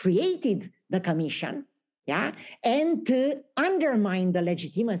created the commission, yeah, and to undermine the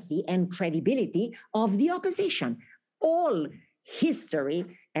legitimacy and credibility of the opposition. All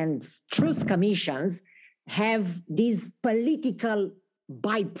history and truth commissions have these political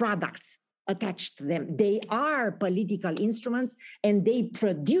byproducts attached to them. They are political instruments and they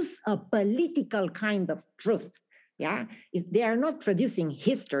produce a political kind of truth. Yeah, they are not producing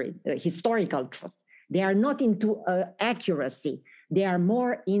historical truth. They are not into accuracy. They are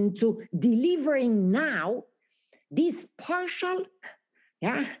more into delivering now this partial,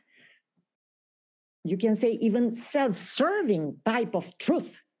 yeah, you can say even self-serving type of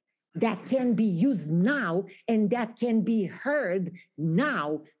truth that can be used now and that can be heard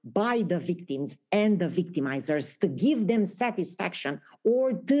now by the victims and the victimizers to give them satisfaction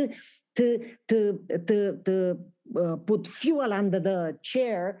or to put fuel under the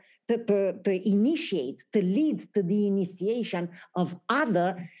chair to initiate, to lead to the initiation of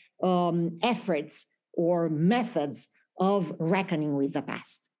other efforts or methods of reckoning with the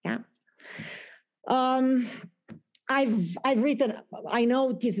past. Yeah. I've written, I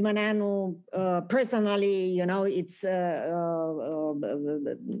know Tismananu personally, you know, it's,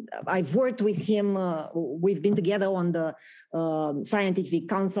 I've worked with him, we've been together on the Scientific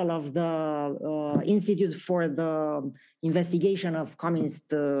Council of the Institute for the Investigation of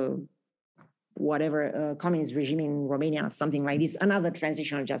Communist, communist regime in Romania, something like this, another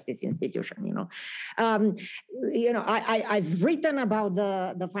transitional justice institution, you know. I've written about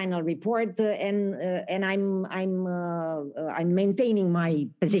the final report and I'm maintaining my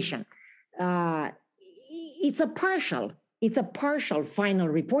position. It's a partial final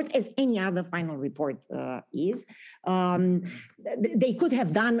report, as any other final report is. They could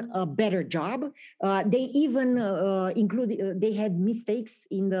have done a better job. They even they had mistakes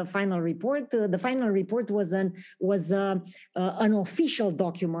in the final report. The final report was an official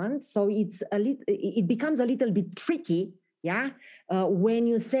document, so it becomes a little bit tricky. Yeah, when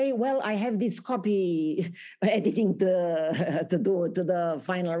you say, "Well, I have this copy editing to do to the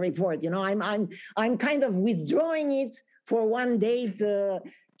final report," you know, I'm kind of withdrawing it for one day to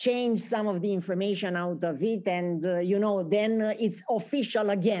change some of the information out of it, and then it's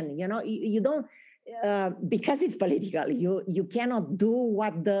official again. You know, you don't because it's political. You cannot do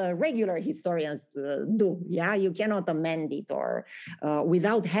what the regular historians do. Yeah, you cannot amend it or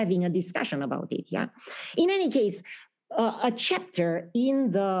without having a discussion about it. Yeah, in any case. A chapter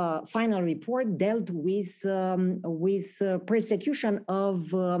in the final report dealt with persecution of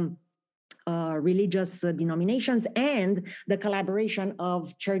religious denominations and the collaboration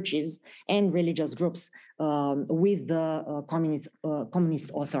of churches and religious groups with the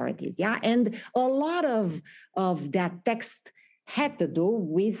communist authorities. Yeah, and a lot of that text had to do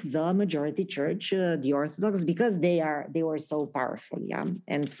with the majority church, the Orthodox, because they were so powerful, yeah,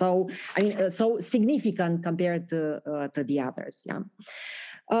 and so so significant compared to the others, yeah.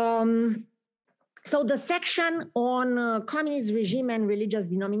 So the section on communist regime and religious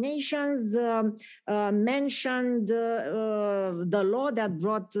denominations mentioned the law that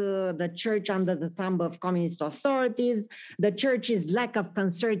brought the church under the thumb of communist authorities, the church's lack of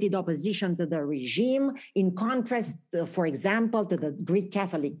concerted opposition to the regime, in contrast, for example, to the Greek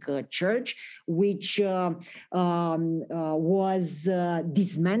Catholic Church, which was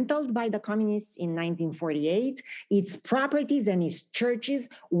dismantled by the communists in 1948. Its properties and its churches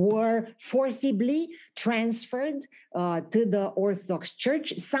were forcibly transferred to the Orthodox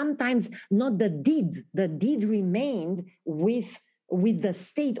Church. Sometimes not the deed. The deed remained with the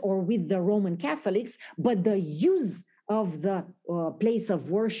state or with the Roman Catholics, but the use of the place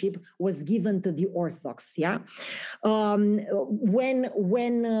of worship was given to the Orthodox. Yeah, when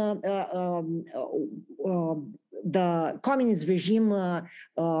the communist regime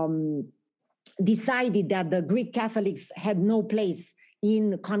decided that the Greek Catholics had no place in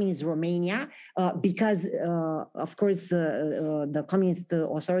communist Romania because, of course, the communist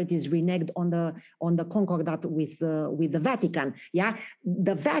authorities reneged on the concordat with the Vatican. Yeah,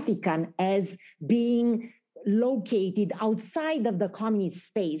 the Vatican, as being located outside of the communist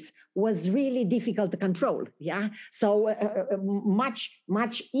space, was really difficult to control. Yeah, so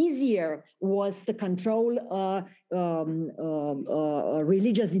much easier was to control a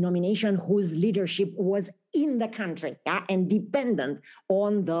religious denomination whose leadership was in the country, yeah, and dependent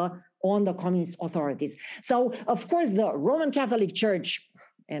on the communist authorities. So, of course, the Roman Catholic Church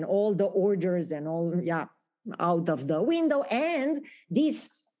and all the orders and all, yeah, out of the window, and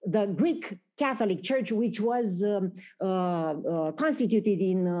the Greek Catholic Church, which was constituted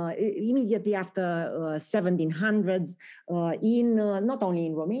in immediately after 1700s, in not only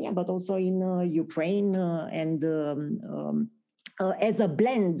in Romania but also in Ukraine, and as a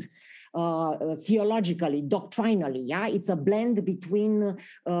blend. Theologically, doctrinally, yeah, it's a blend between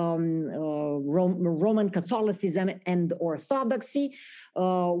Roman Catholicism and Orthodoxy,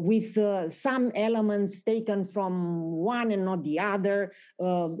 with some elements taken from one and not the other.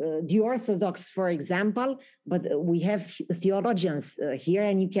 The Orthodox, for example, but we have theologians here,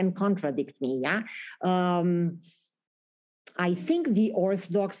 and you can contradict me, yeah. I think the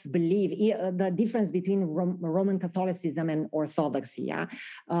Orthodox believe the difference between Roman Catholicism and Orthodoxy. Yeah,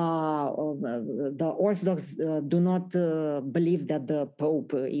 the Orthodox do not believe that the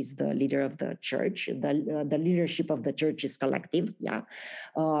Pope is the leader of the Church. The leadership of the Church is collective. Yeah,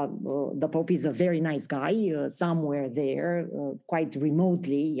 the Pope is a very nice guy somewhere there, quite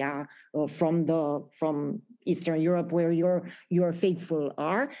remotely. Yeah, from Eastern Europe, where your faithful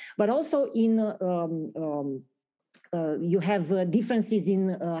are, but also in. You have differences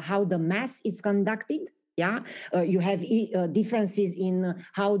in how the Mass is conducted. Yeah, you have differences in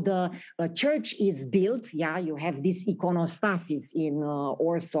how the church is built. Yeah, you have this iconostasis in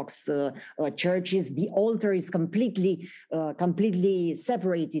Orthodox churches. The altar is completely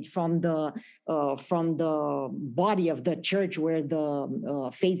separated from the body of the church where the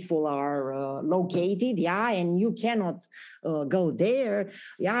faithful are located. Yeah, and you cannot go there.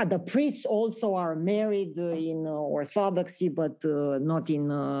 Yeah, the priests also are married in Orthodoxy, but not in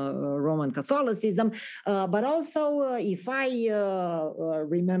Roman Catholicism. But also, if I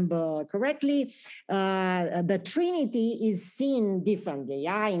remember correctly, the Trinity is seen differently,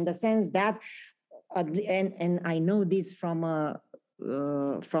 yeah, in the sense that, and I know this from an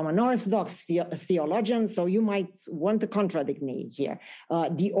Orthodox theologian, so you might want to contradict me here.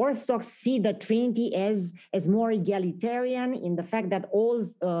 The Orthodox see the Trinity as more egalitarian in the fact that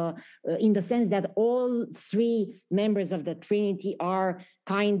in the sense that all three members of the Trinity are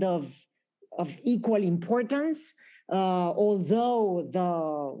kind of equal importance, although the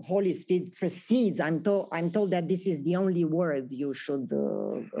Holy Spirit precedes. I'm told that this is the only word you should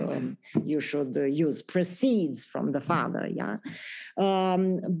use, precedes from the Father. Yeah,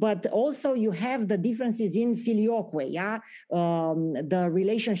 but also you have the differences in filioque. Yeah, the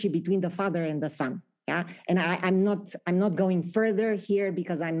relationship between the Father and the Son. Yeah, and I'm not going further here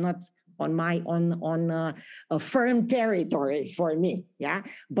because I'm not on a firm territory for me, yeah.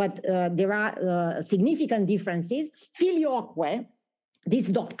 But there are significant differences. Filioque, this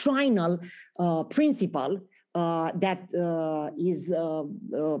doctrinal principle that is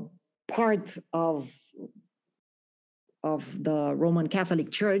part of the Roman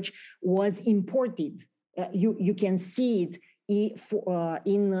Catholic Church, was imported. You can see it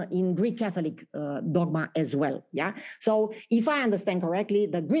in Greek Catholic dogma as well. Yeah. So if I understand correctly,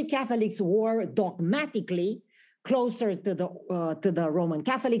 the Greek Catholics were dogmatically closer to the Roman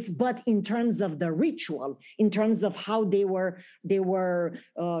Catholics, but in terms of the ritual, in terms of how they were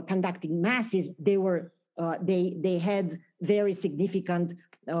conducting masses, they had very significant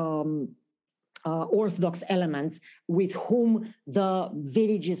Orthodox elements with whom the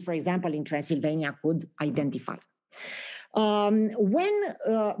villages, for example, in Transylvania could identify.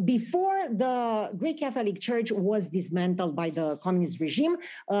 Before the Greek Catholic Church was dismantled by the communist regime,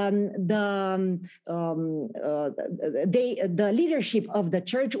 the leadership of the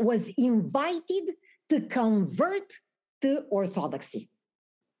church was invited to convert to Orthodoxy.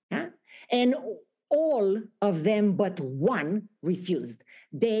 Yeah? And all of them but one refused.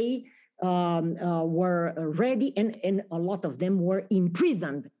 They were ready, and a lot of them were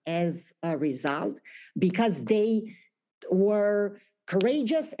imprisoned as a result, because they were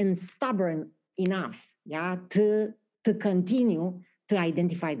courageous and stubborn enough, yeah, to to continue to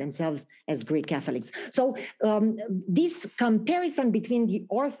identify themselves as Greek Catholics. So this comparison between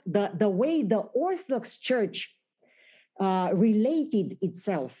the way the Orthodox Church related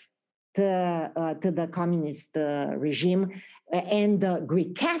itself to the communist regime and the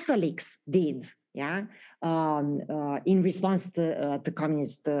Greek Catholics did, in response to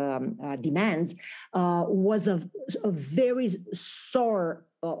communist demands, was a very sore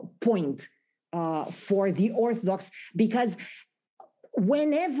point for the Orthodox, because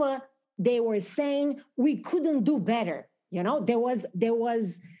whenever they were saying we couldn't do better, there was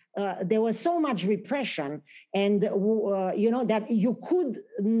so much repression, and that you could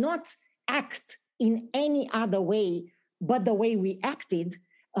not act in any other way but the way we acted.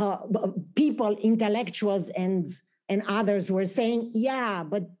 People, intellectuals, and others were saying,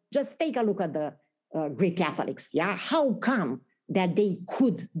 but just take a look at the Greek Catholics. How come that they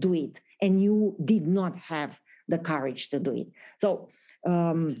could do it and you did not have the courage to do it? So,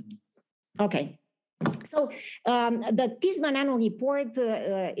 okay. So the Tismananu report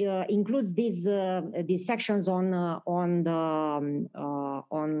includes these sections on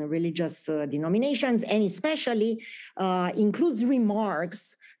religious denominations, and especially includes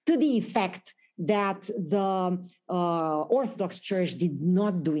remarks to the effect that the Orthodox Church did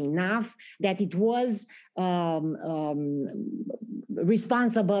not do enough, that it was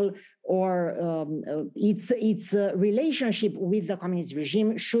responsible, or its relationship with the communist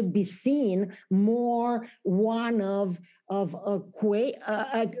regime should be seen more one of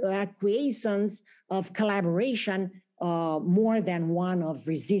acquiescence, of collaboration, more than one of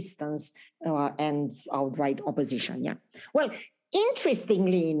resistance and outright opposition. Well,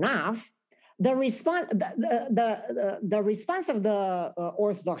 interestingly enough, the response of the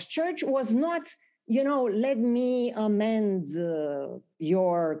Orthodox Church was not, let me amend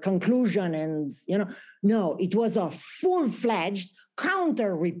your conclusion, and no, it was a full-fledged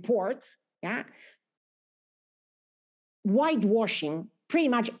counter report, whitewashing pretty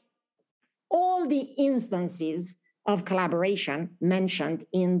much all the instances of collaboration mentioned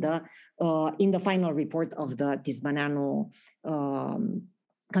in the final report of the Tismananu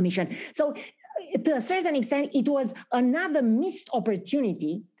Commission. So, to a certain extent, it was another missed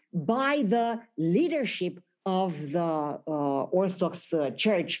opportunity by the leadership of the Orthodox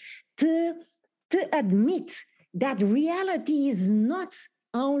Church to admit that reality is not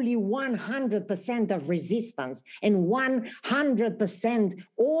only 100% of resistance and 100%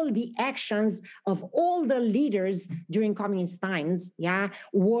 all the actions of all the leaders during communist times,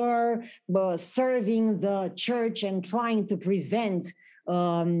 were serving the church and trying to prevent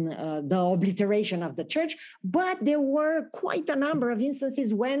the obliteration of the church. But there were quite a number of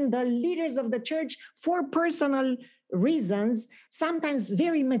instances when the leaders of the church, for personal reasons, sometimes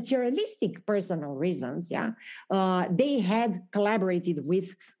very materialistic personal reasons, they had collaborated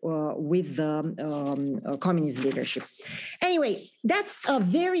with the communist leadership. Anyway, that's a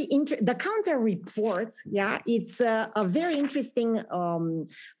very the counter report. It's a very interesting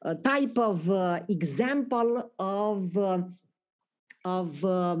type of example of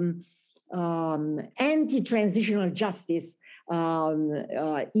anti-transitional justice among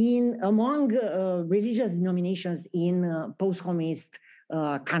religious denominations in post-communist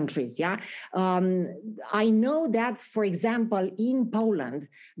countries. I know that, for example, in Poland,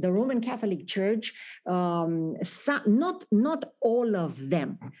 the Roman Catholic Church, not all of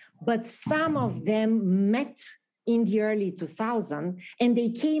them, but some of them met in the early 2000s, and they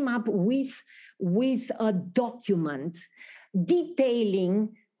came up with a document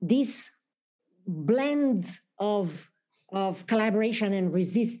detailing this blend of collaboration and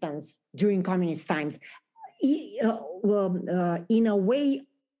resistance during communist times, in a way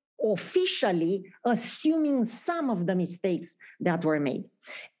officially assuming some of the mistakes that were made.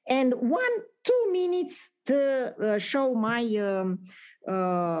 And 2 minutes to show my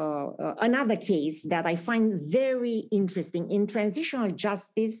another case that I find very interesting. In transitional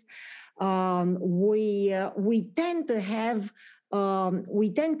justice, we tend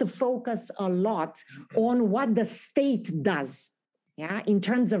to focus a lot on what the state does, in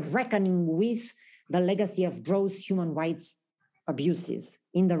terms of reckoning with the legacy of gross human rights abuses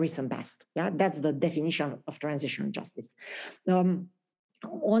in the recent past. That's the definition of transitional justice. On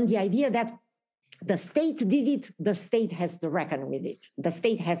the idea that the state did it, the state has to reckon with it. The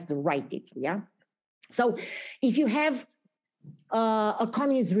state has to right it. So if you have a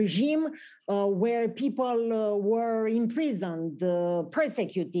communist regime where people were imprisoned,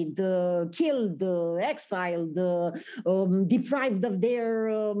 persecuted, killed, exiled, deprived of their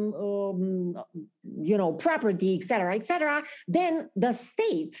property, etc., then the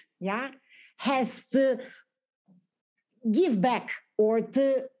state has to give back or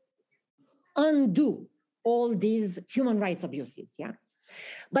to undo all these human rights abuses. Yeah,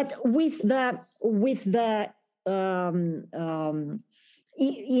 but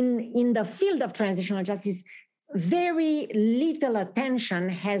in the field of transitional justice, very little attention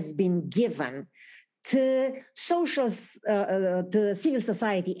has been given to to civil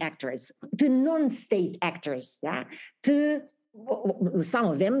society actors, to non-state actors, yeah, to some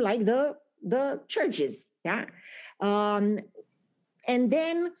of them like the churches, yeah, and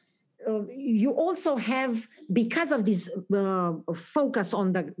then you also have, because of this focus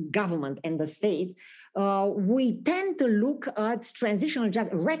on the government and the state, we tend to look at transitional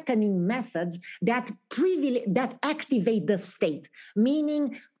justice reckoning methods that activate the state,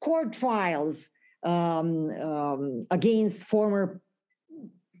 meaning court trials against former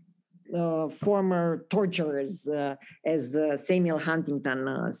torturers, as Samuel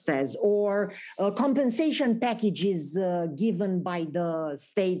Huntington says, or compensation packages given by the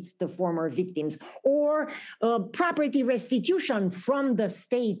state to former victims, or property restitution from the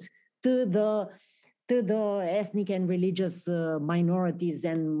state to the ethnic and religious minorities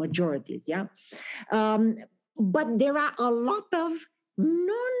and majorities. Yeah, but there are a lot of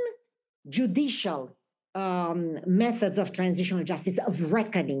non-judicial methods of transitional justice, of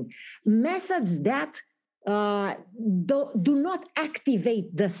reckoning, methods that do not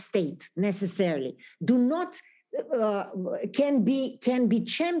activate the state necessarily, do not can be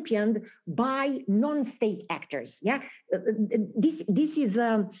championed by non-state actors. Yeah, this is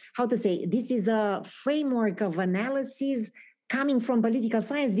how to say, this is a framework of analysis coming from political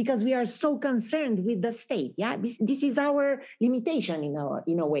science, because we are so concerned with the state. Yeah, this is our limitation in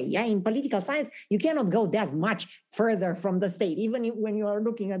a way. Yeah, in political science, you cannot go that much further from the state. Even when you are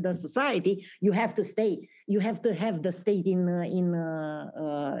looking at the society, you have to have the state in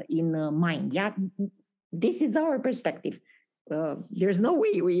mind. Yeah, this is our perspective. There's no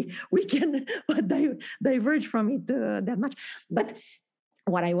way we can diverge from it that much. But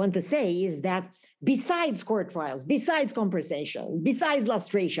what I want to say is that besides court trials, besides compensation, besides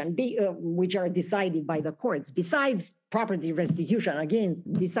lustration, which are decided by the courts, besides property restitution, again,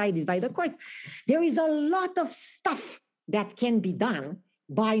 decided by the courts, there is a lot of stuff that can be done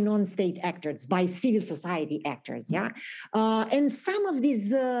by non-state actors, by civil society actors, yeah? And some of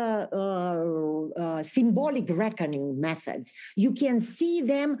these symbolic reckoning methods, you can see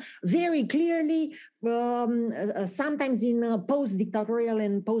them very clearly sometimes in post-dictatorial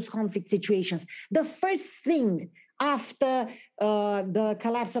and post-conflict situations. The first thing after the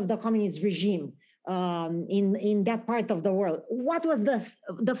collapse of the communist regime in that part of the world, what was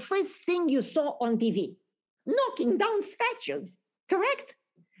the first thing you saw on TV? Knocking down statues, correct?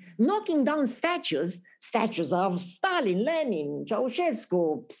 Knocking down statues of Stalin, Lenin,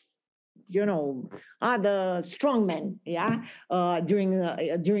 Ceausescu, other strongmen, yeah,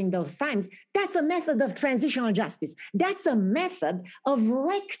 during those times. That's a method of transitional justice. That's a method of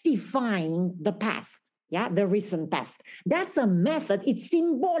rectifying the past, yeah, the recent past. That's a method. It's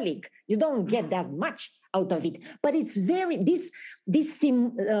symbolic. You don't get that much out of it, but it's these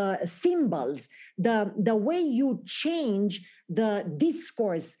symbols, the way you change the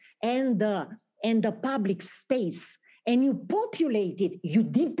discourse and the public space, and you depopulate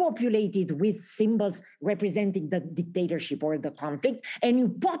it with symbols representing the dictatorship or the conflict, and you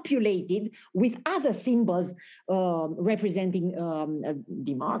populate it with other symbols representing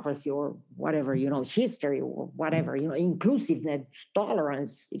democracy or whatever, history or whatever, inclusiveness,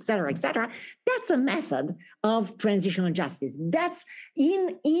 tolerance, etc., etc. That's a method of transitional justice. That's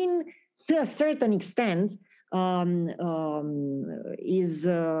to a certain extent is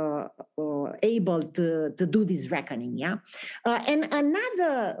able to do this reckoning, yeah. And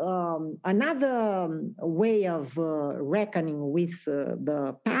another way of reckoning with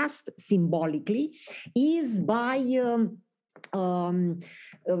the past symbolically is by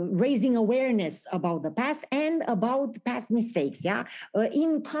raising awareness about the past and about past mistakes, yeah,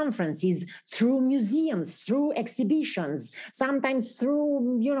 in conferences, through museums, through exhibitions, sometimes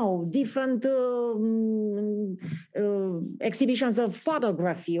through, different exhibitions of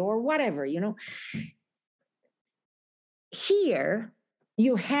photography or whatever, Here,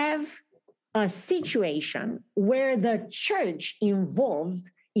 you have a situation where the church involved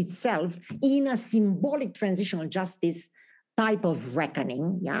itself in a symbolic transitional justice type of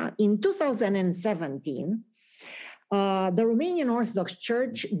reckoning. Yeah, in 2017, the Romanian Orthodox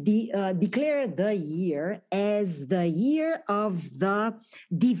Church declared the year as the year of the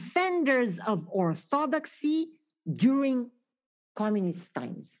defenders of orthodoxy during communist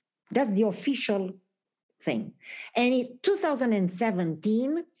times. That's the official thing. And in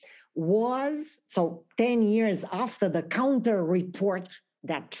 2017, was, so 10 years after the counter report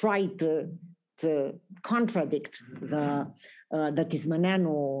that tried to contradict the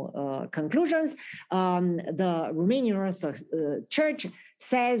Tismaneanu conclusions, the Romanian Orthodox Church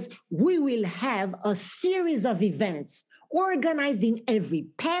says we will have a series of events organized in every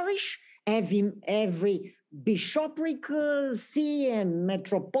parish, every bishopric see and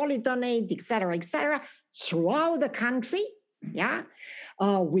metropolitanate, etc., throughout the country,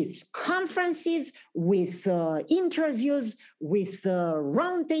 with conferences, with interviews, with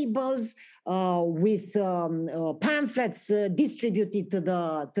roundtables, with pamphlets distributed to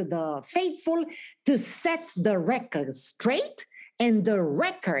the faithful to set the record straight, and the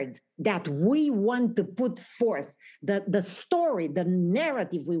record that we want to put forth, the story, the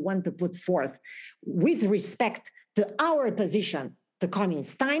narrative we want to put forth with respect to our position to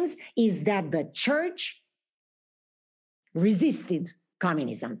communist times is that the church resisted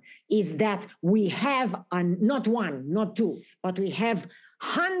communism, is that we have not one, not two, but we have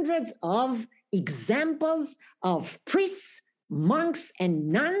hundreds of examples of priests, monks,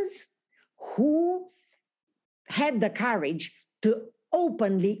 and nuns who had the courage to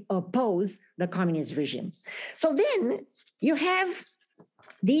openly oppose the communist regime. So then you have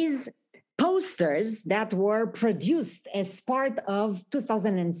these posters that were produced as part of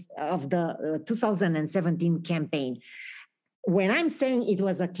the 2017 campaign. When I'm saying it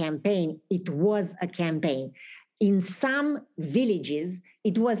was a campaign, it was a campaign. In some villages,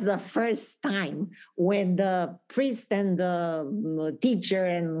 it was the first time when the priest and the teacher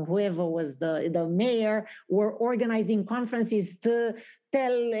and whoever was the mayor were organizing conferences to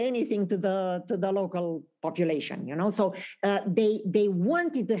tell anything to the local population, So they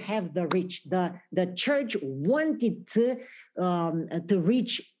wanted to have the reach. The church wanted to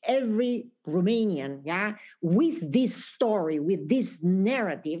reach every Romanian, with this story, with this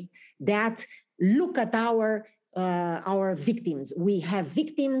narrative that look at our victims. We have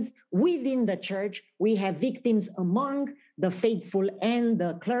victims within the church. We have victims among the faithful and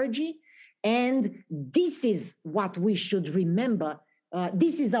the clergy. And this is what we should remember.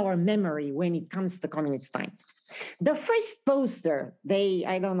 This is our memory when it comes to communist times. The first poster,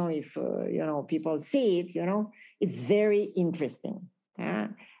 I don't know if, people see it, it's very interesting.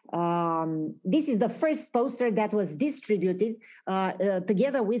 This is the first poster that was distributed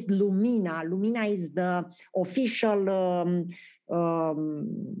together with Lumina. Lumina is the official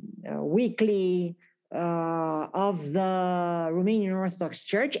weekly of the Romanian Orthodox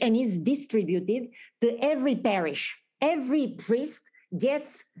Church, and is distributed to every parish. Every priest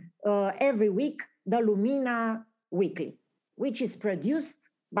gets every week the Lumina Weekly, which is produced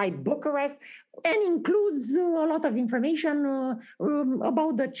by Bucharest and includes a lot of information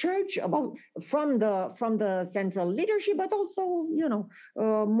about the church, from the central leadership, but also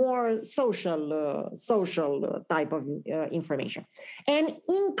more social type of information. And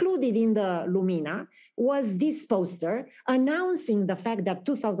included in the Lumina was this poster announcing the fact that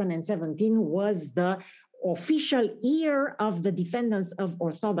 2017 was the official year of the defendants of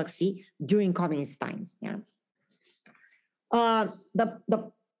orthodoxy during communist times.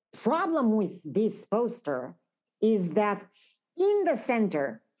 The problem with this poster is that in the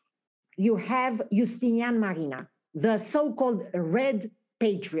center, you have Justinian Marina, the so-called Red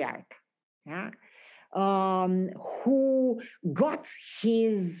Patriarch, who got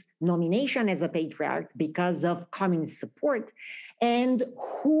his nomination as a patriarch because of communist support, and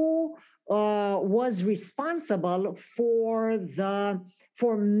who was responsible for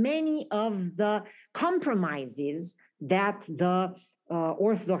many of the compromises that the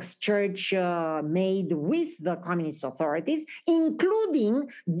Orthodox Church made with the communist authorities, including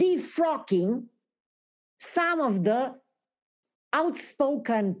defrocking some of the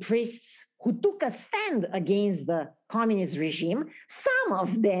outspoken priests who took a stand against the communist regime. Some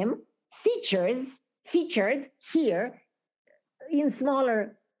of them featured here in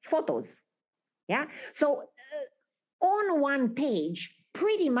smaller photos. So on one page,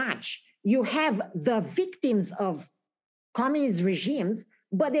 pretty much you have the victims of communist regimes,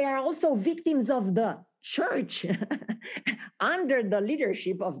 but they are also victims of the church under the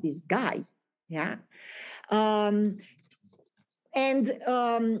leadership of this guy.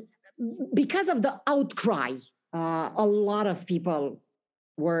 Because of the outcry, a lot of people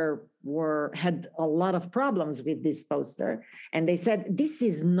had a lot of problems with this poster, and they said this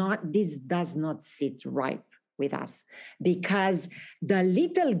does not sit right with us, because the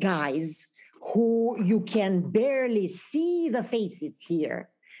little guys who you can barely see the faces here,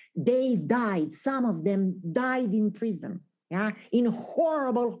 they died. Some of them died in prison. in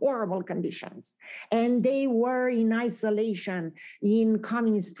horrible, horrible conditions. And they were in isolation in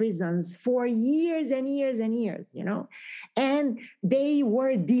communist prisons for years and years and years, and they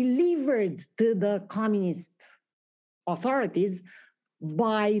were delivered to the communist authorities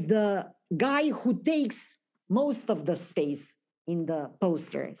by the guy who takes most of the space in the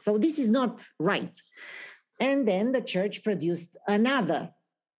poster. So this is not right. And then the church produced another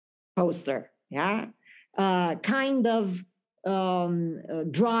poster, kind of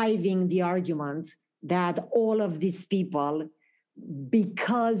driving the argument that all of these people,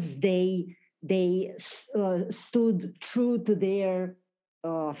 because they stood true to their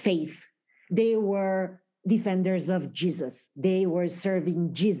faith, they were defenders of Jesus, they were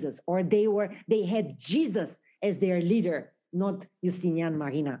serving Jesus, or they had Jesus as their leader, not Justinian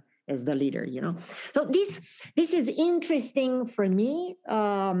Marina as the leader, So this is interesting for me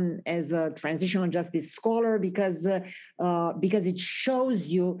as a transitional justice scholar because it shows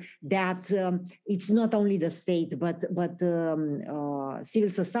you that it's not only the state but civil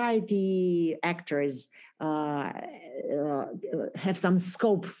society actors have some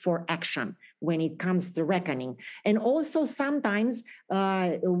scope for action when it comes to reckoning, and also sometimes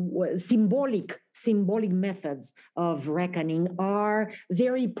symbolic methods of reckoning are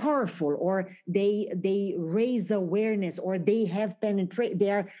very powerful, or they raise awareness, or they have penetrate.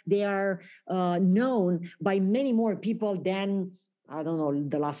 They are known by many more people than, I don't know,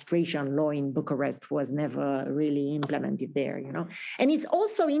 the lustration law in Bucharest was never really implemented there, And it's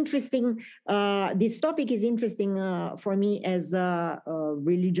also interesting, this topic is interesting for me as a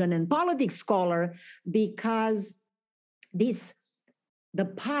religion and politics scholar, because the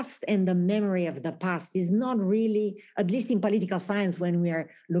past and the memory of the past is not really, at least in political science, when we are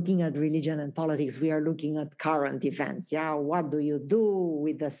looking at religion and politics, we are looking at current events. What do you do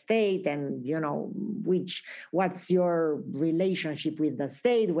with the state, and what's your relationship with the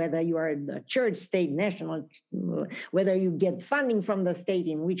state, whether you are the church, state, national, whether you get funding from the state,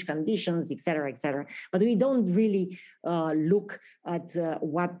 in which conditions, etc., etc. But we don't really look at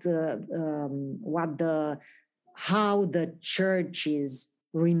how the churches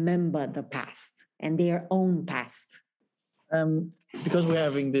remember the past and their own past. Because we're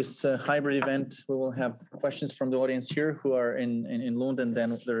having this hybrid event, we will have questions from the audience here who are in Lund, and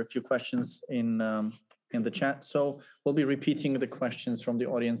then there are a few questions in the chat. So we'll be repeating the questions from the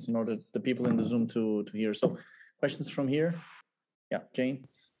audience in order the people in the Zoom to hear. So questions from here? Yeah, Jane.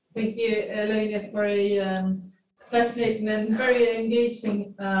 Thank you, Lavinia, for a fascinating and very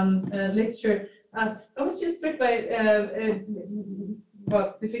engaging lecture. I was just struck by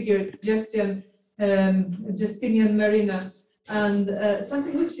the figure Justinian Marina, and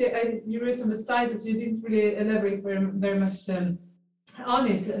something which you wrote on the slide, but you didn't really elaborate very much on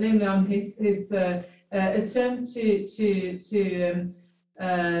it, namely on his attempt to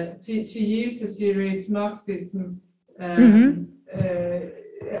use, as you wrote, Marxism.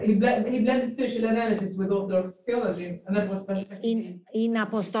 He blended social analysis with Orthodox theology, and that was in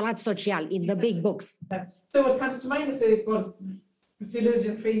Apostolat Social, in the big books. So what comes to mind is for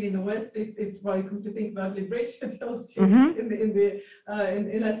theologian trained in the West is why you come to think about liberation theology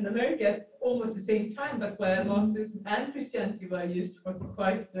in Latin America at almost the same time, but where Marxism and Christianity were used for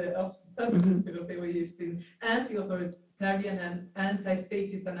quite opposite purposes, because they were used in anti-authoritarian and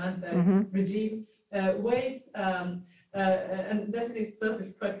anti-statist and anti-regime ways. And that in itself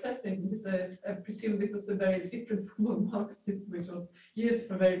is quite fascinating, because I presume this was a very different form of Marxism, which was used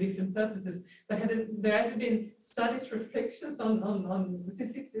for very different purposes. But had there ever been studies, reflections on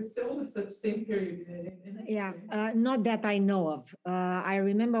it's almost at the same period? Not that I know of. I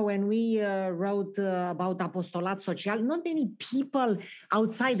remember when we wrote about Apostolat Social, not many people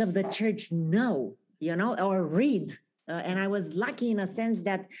outside of the church know, or read. And I was lucky in a sense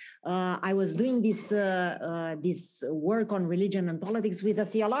that I was doing this work on religion and politics with a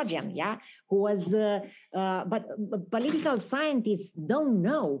theologian, who was, but political scientists don't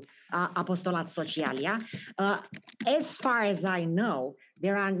know Apostolat Social, As far as I know,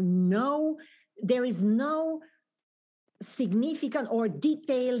 there is no significant or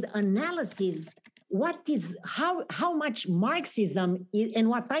detailed analysis how much Marxism is, and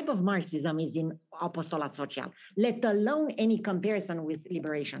what type of Marxism is in Apostolat Social, let alone any comparison with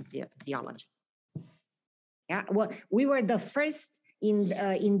liberation theology. Well, we were the first in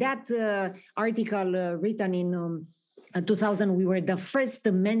that article written in 2000. We were the first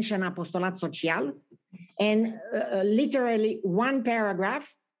to mention Apostolat Social, and literally one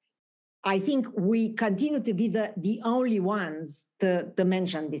paragraph. I think we continue to be the only ones to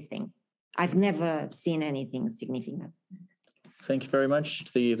mention this thing. I've never seen anything significant. Thank you very much.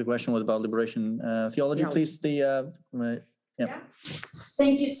 The question was about liberation theology. Please, Yeah.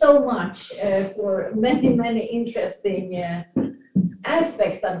 Thank you so much for many interesting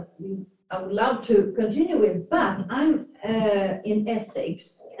aspects that I would love to continue with, but I'm in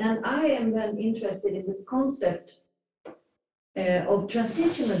ethics, and I am then interested in this concept of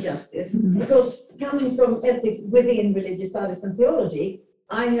transitional justice, because coming from ethics within religious studies and theology,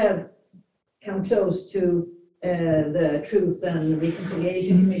 I have come close to the Truth and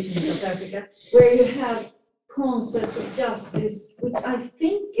Reconciliation Commission in South Africa, where you have concepts of justice, which I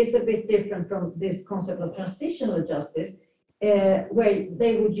think is a bit different from this concept of transitional justice, where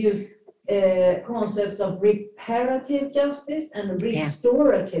they would use concepts of reparative justice and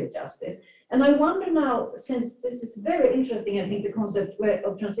restorative justice. And I wonder now, since this is very interesting, I think the concept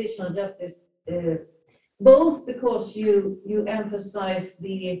of transitional justice, both because you emphasize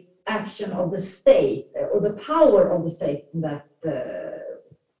the action of the state or the power of the state in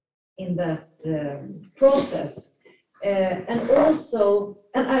that process, and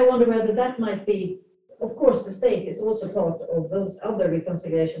I wonder whether that might be, of course, the state is also part of those other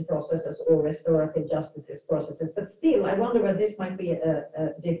reconciliation processes or restorative justice processes, but still, I wonder whether this might be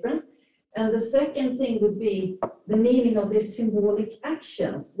a difference. And the second thing would be the meaning of these symbolic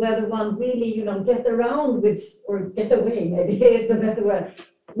actions, whether one really, get around with, or get away, maybe is a better word,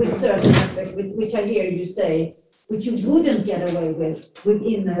 with certain aspects, which I hear you say, which you wouldn't get away with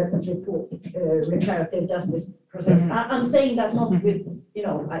within a reparative justice process. I'm saying that not with,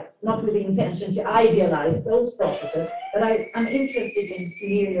 not with the intention to idealize those processes, but I'm interested to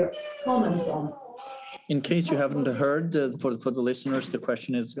hear your comments on. In case you haven't heard, for the listeners, the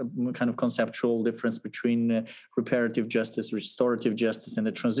question is a kind of conceptual difference between reparative justice, restorative justice, and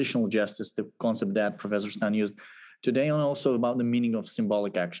the transitional justice, the concept that Professor Stan used today, and also about the meaning of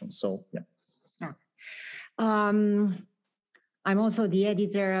symbolic actions. So, yeah. I'm also the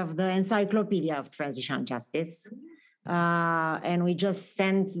editor of the Encyclopedia of Transitional Justice, and we just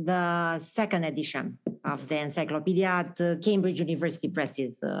sent the second edition of the encyclopedia at Cambridge University Press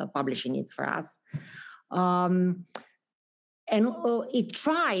is publishing it for us. And it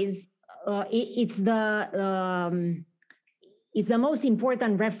tries, it's the most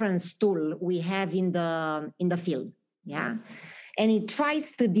important reference tool we have in the field, yeah? And it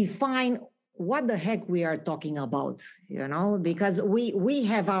tries to define what the heck we are talking about, because we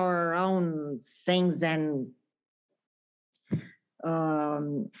have our own things, and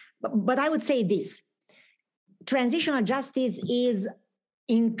but I would say this: transitional justice is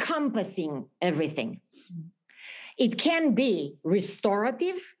encompassing everything. It can be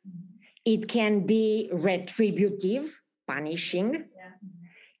restorative, it can be retributive, punishing,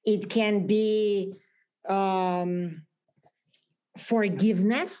 it can be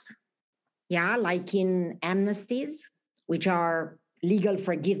forgiveness, like in amnesties, which are legal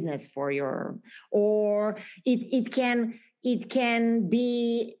forgiveness or it can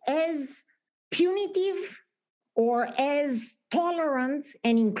be as punitive or as tolerant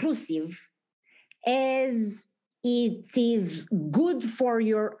and inclusive as it is good for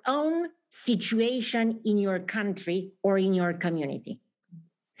your own situation in your country or in your community.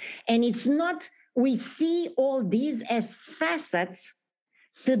 And it's not, we see all these as facets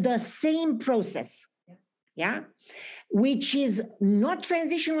to the same process, which is not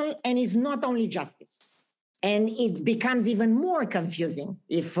transitional and is not only justice. And it becomes even more confusing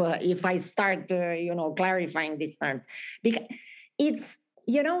if I start, clarifying this term. Because it's,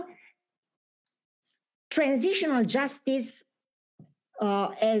 transitional justice,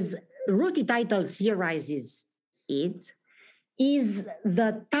 as Ruti Teitel theorizes it, is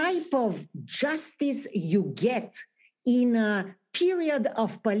the type of justice you get in a period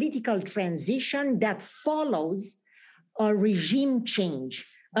of political transition that follows a regime change,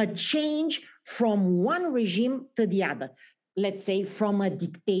 a change from one regime to the other. Let's say from a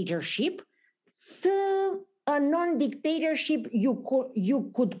dictatorship to a non-dictatorship. You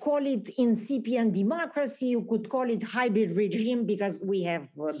could call it incipient democracy, you could call it hybrid regime, because we have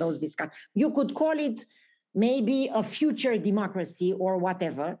those discussions. You could call it maybe a future democracy or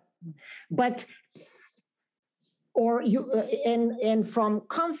whatever, but and from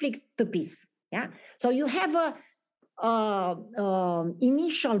conflict to peace. So you have a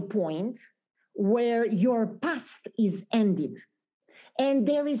initial point where your past is ended, and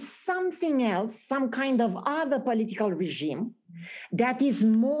there is something else, some kind of other political regime that is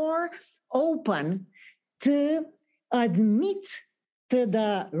more open to admit to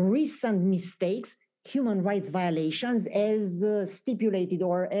the recent mistakes, human rights violations, as stipulated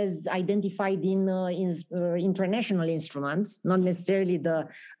or as identified in international instruments, not necessarily the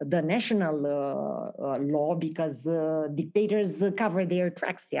national law, because dictators cover their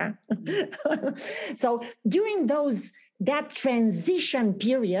tracks, So during those that transition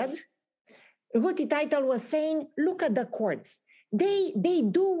period, Ruti Teitel was saying, look at the courts. They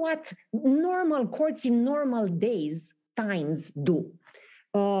do what normal courts in normal times do.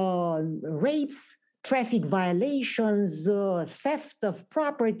 Rapes, traffic violations, theft of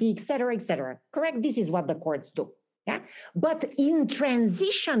property, etc., etc. Correct? This is what the courts do. Yeah. But in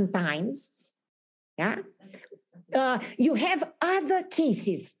transition times, yeah, you have other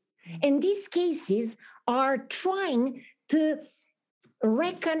cases, and these cases are trying to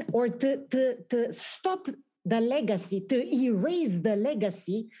reckon or to stop the legacy, to erase the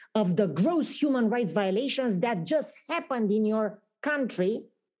legacy of the gross human rights violations that just happened in your country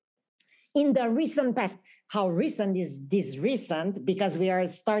in the recent past. How recent is this recent? Because we are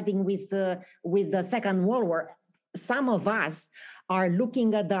starting with the Second World War. Some of us are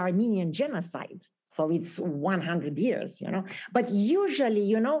looking at the Armenian genocide. So it's 100 years, But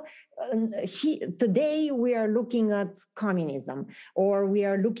usually, today we are looking at communism, or we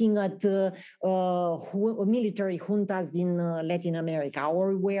are looking at military juntas in Latin America,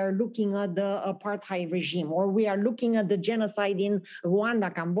 or we are looking at the apartheid regime, or we are looking at the genocide in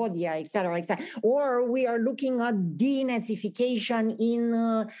Rwanda, Cambodia, etc., or we are looking at denazification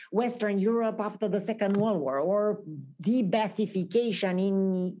in Western Europe after the Second World War, or de-Baathification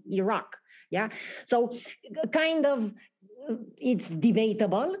in Iraq. Yeah, so kind of it's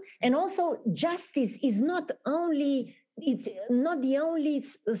debatable, and also justice is not the only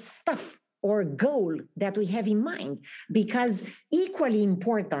stuff or goal that we have in mind, because equally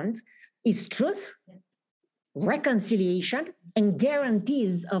important is truth, reconciliation, and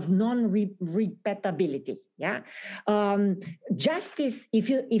guarantees of non-repeatability. Yeah, justice. If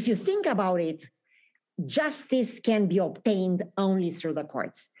you think about it, justice can be obtained only through the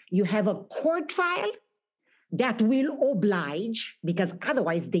courts. You have a court trial that will oblige, because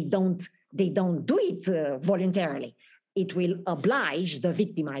otherwise they don't do it voluntarily. It will oblige the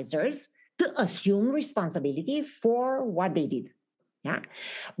victimizers to assume responsibility for what they did. Yeah,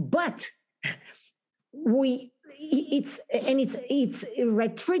 but it's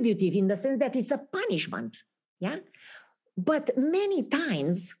retributive in the sense that it's a punishment. Yeah, but many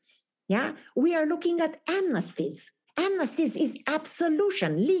times, yeah, we are looking at amnesties. Amnesties is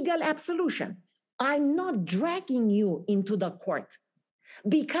absolution, legal absolution. I'm not dragging you into the court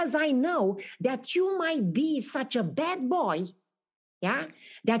because I know that you might be such a bad boy, yeah,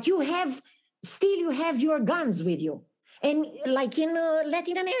 that you have your guns with you. And like in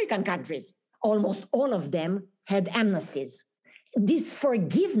Latin American countries, almost all of them had amnesties. This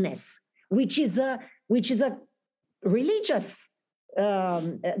forgiveness, which is a religious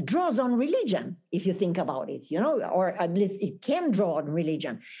draws on religion, if you think about it, or at least it can draw on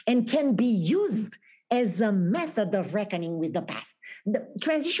religion and can be used as a method of reckoning with the past. The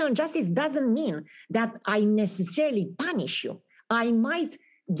transitional justice doesn't mean that I necessarily punish you. I might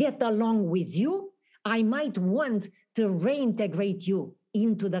get along with you. I might want to reintegrate you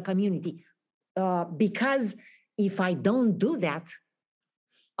into the community, because if I don't do that,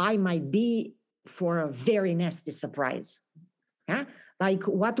 I might be for a very nasty surprise. Yeah? Like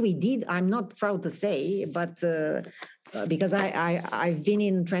what we did, I'm not proud to say, but because I've been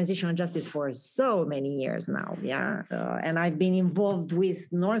in transitional justice for so many years now, yeah, and I've been involved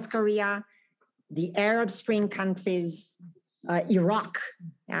with North Korea, the Arab Spring countries, Iraq,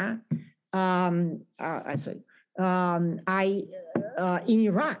 yeah. In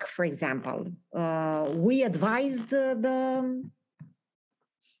Iraq, for example, we advised the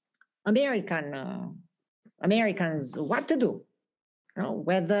Americans what to do.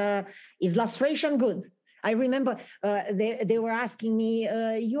 Whether is lustration good? I remember they were asking me,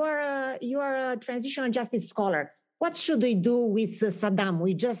 "You are a transitional justice scholar. What should we do with Saddam?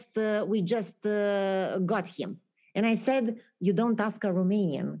 We just got him." And I said, "You don't ask a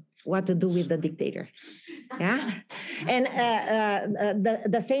Romanian what to do with the dictator." Yeah, and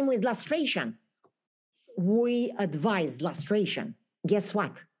the same with lustration. We advised lustration. Guess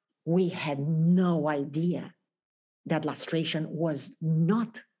what? We had no idea that lustration was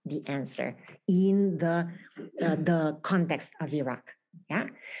not the answer in the context of Iraq, yeah,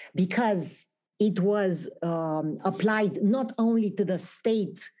 because it was applied not only to the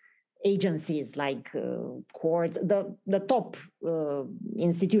state agencies like courts, the top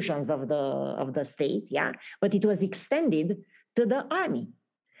institutions of the state, yeah, but it was extended to the army.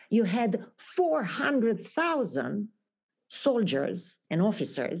 You had 400,000 soldiers and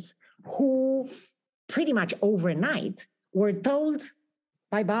officers who pretty much overnight were told,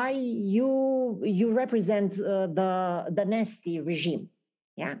 bye-bye, you represent the nasty regime.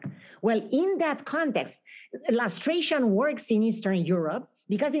 Yeah. Well, in that context, lustration works in Eastern Europe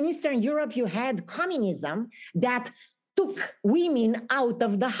because in Eastern Europe you had communism that took women out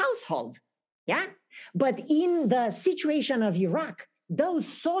of the household. Yeah. But in the situation of Iraq, those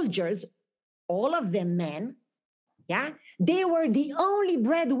soldiers, all of them men, yeah, they were the only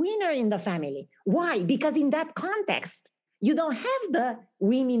breadwinner in the family. Why? Because in that context, you don't have the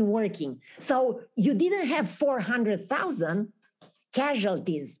women working. So you didn't have 400,000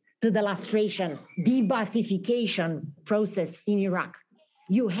 casualties to the lustration, de-Baathification process in Iraq.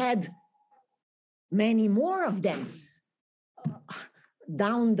 You had many more of them.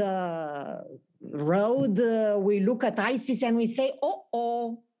 Down the road, we look at ISIS and we say,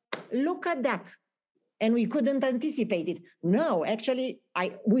 oh, look at that. And we couldn't anticipate it. No, actually,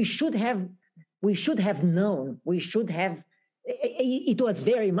 we should have known. It was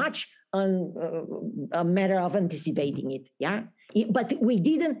very much a matter of anticipating it, yeah? But we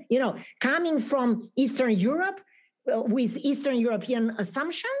didn't, coming from Eastern Europe with Eastern European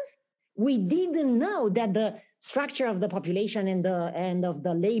assumptions, we didn't know that the structure of the population and of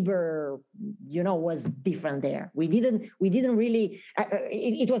the labor, was different there. We didn't really,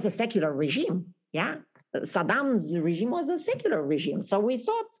 it was a secular regime, yeah? Saddam's regime was a secular regime. So we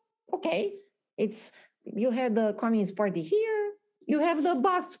thought, okay, you had the Communist Party here, you have the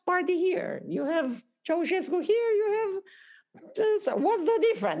Baath Party here, you have Ceausescu here, you have, so what's the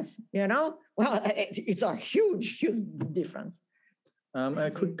difference, Well, it's a huge difference.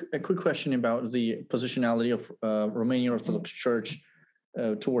 A quick question about the positionality of Romanian Orthodox Church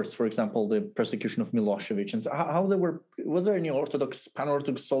towards, for example, the persecution of Milosevic, and how was there any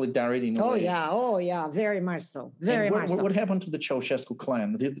pan-Orthodox solidarity in a way? Oh yeah, very much so. What happened to the Ceausescu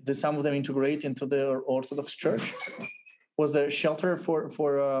clan? Did some of them integrate into the Orthodox Church? Was there shelter for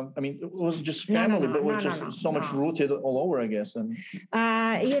it was just family, but was just so much rooted all over, I guess. And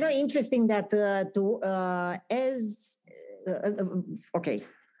interesting that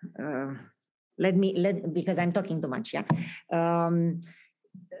because I'm talking too much, yeah.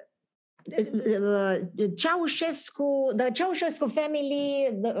 The Ceausescu family,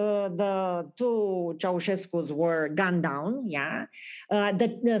 the two Ceausescus were gunned down, yeah.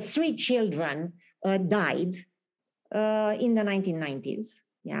 The three children died in the 1990s,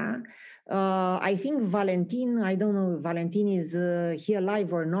 yeah. I think Valentin, I don't know if Valentin is he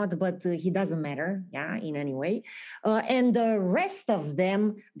alive or not, but he doesn't matter, yeah, in any way. And the rest of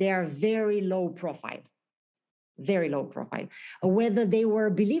them, they are very low profile. Whether they were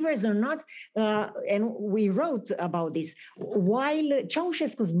believers or not, and we wrote about this, while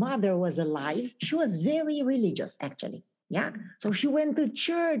Ceausescu's mother was alive, she was very religious, actually. Yeah, so she went to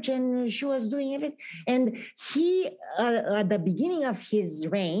church and she was doing everything. And he, at the beginning of his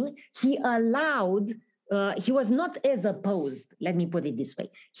reign, he allowed, he was not as opposed, let me put it this way.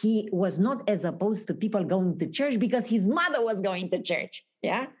 He was not as opposed to people going to church because his mother was going to church.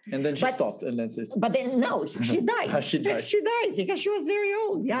 Yeah. And then she stopped, and that's it. But then, no, she died. She died. She died because she was very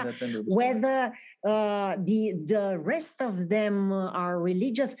old. Yeah. Whether the rest of them are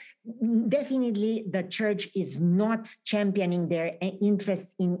religious, definitely the church is not championing their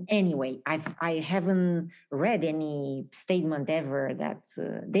interests in any way. I haven't read any statement ever that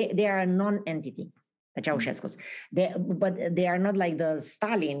they are a non-entity. The Ceausescus, but they are not like the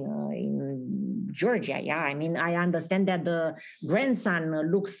Stalin in Georgia. Yeah, I mean, I understand that the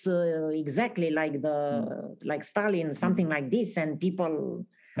grandson looks exactly like Stalin, something like this, and people.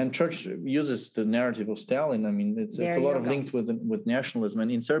 And church uses the narrative of Stalin. I mean, it's a lot of linked with nationalism.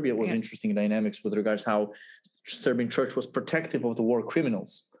 And in Serbia, it was interesting dynamics with regards how Serbian church was protective of the war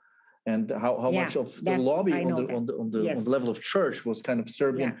criminals, and how much of the lobby on the level of church was kind of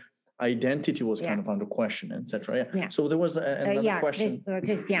Serbian. Identity was kind of under question, etc. Yeah. So there was another question.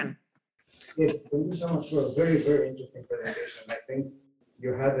 Christian. Yes, thank you so much for a very, very interesting presentation. I think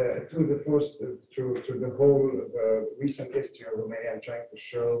you had through the whole recent history of Romania, trying to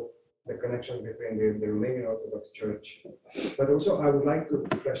show the connection between the Romanian Orthodox Church. But also, I would like to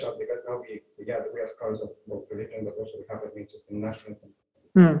flesh out, because now we are scholars of both religion, but also we have an interest in nationalism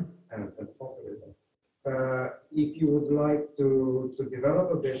and populism. If you would like to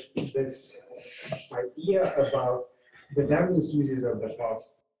develop a bit this idea about the various uses of the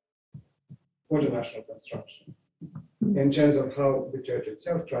past for the national construction, in terms of how the church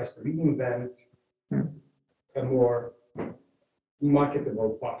itself tries to reinvent a more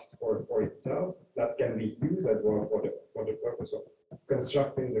marketable past for itself that can be used as well for the purpose of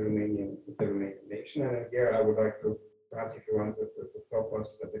constructing the Romanian nation. And here I would like to, perhaps if you want to talk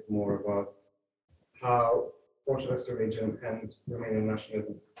us a bit more about how Orthodox religion and Romanian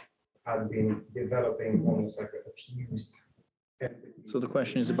nationalism have been developing almost like a fused entity. So the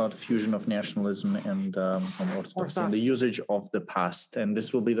question is about fusion of nationalism and Orthodoxy and the usage of the past. And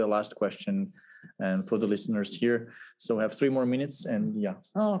this will be the last question and for the listeners here. So we have 3 more minutes, and yeah.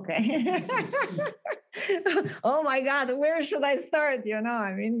 Okay. Oh my God, where should I start?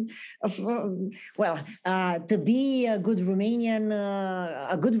 I mean, well, to be a good Romanian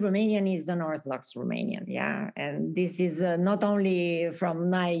is an Orthodox Romanian, yeah. And this is not only from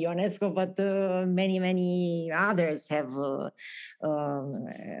NAI UNESCO, but many, many others have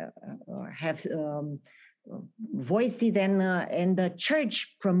voiced it, and the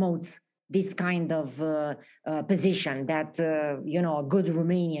church promotes this kind of position that a good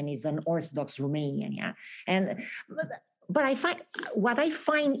Romanian is an Orthodox Romanian, yeah. But what I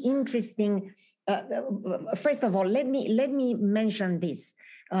find interesting. First of all, let me mention this.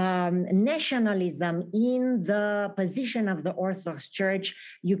 Nationalism in the position of the Orthodox Church,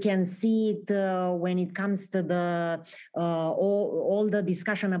 you can see it when it comes to the all the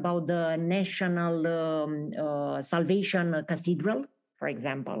discussion about the National Salvation Cathedral, for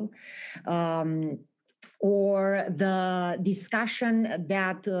example, or the discussion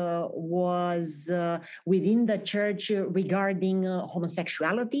that was within the church regarding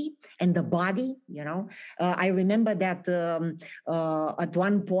homosexuality and the body. I remember that at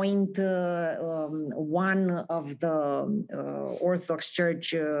one point, one of the Orthodox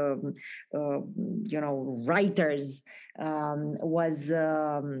Church, writers was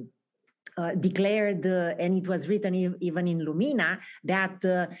declared, and it was written even in Lumina, that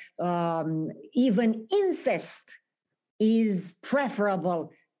even incest is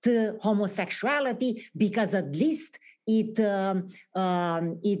preferable to homosexuality because at least it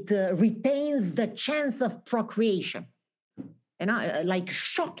retains the chance of procreation. Like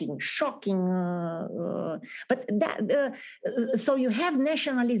shocking. But that so you have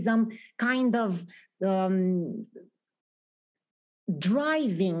nationalism kind of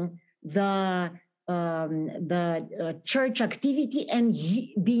driving the church activity and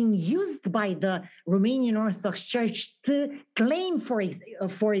being used by the Romanian Orthodox Church to claim for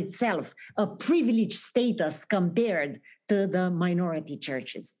itself a privileged status compared to the minority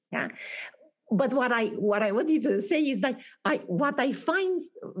churches. Yeah. But what I wanted to say is that what I find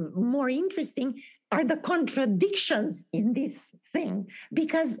more interesting are the contradictions in this thing.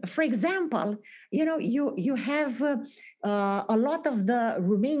 Because, for example, you have a lot of the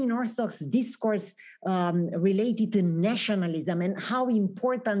Romanian Orthodox discourse related to nationalism and how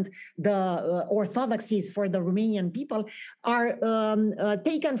important the orthodoxy is for the Romanian people are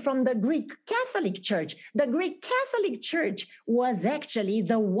taken from the Greek Catholic Church. The Greek Catholic Church was actually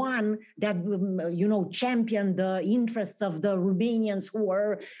the one that championed the interests of the Romanians who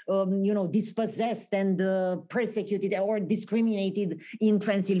were dispossessed and persecuted or discriminated in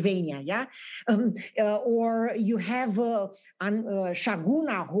Transylvania. Yeah, or you have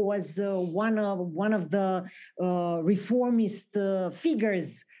Shaguna, who was one of the reformist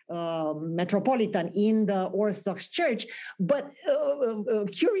figures, metropolitan in the Orthodox Church. But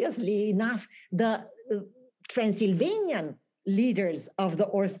curiously enough, the Transylvanian leaders of the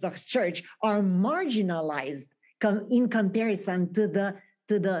Orthodox Church are marginalized in comparison to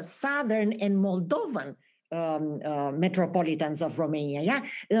the southern and Moldovan metropolitans of Romania. Yeah,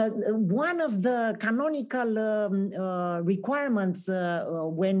 one of the canonical requirements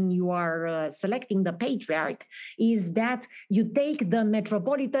when you are selecting the patriarch is that you take the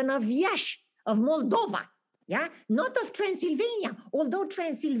metropolitan of Iași, of Moldova. Yeah, not of Transylvania, although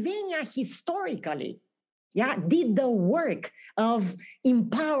Transylvania historically did the work of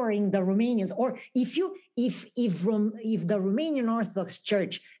empowering the Romanians. Or if the Romanian Orthodox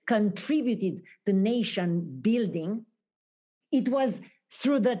Church contributed to nation building, it was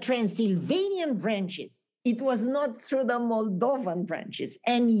through the Transylvanian branches. It was not through the Moldovan branches.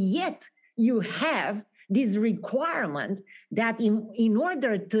 And yet you have this requirement that in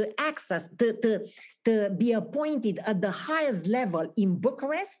order to access, to be appointed at the highest level in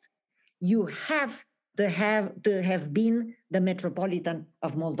Bucharest, you have to have been the Metropolitan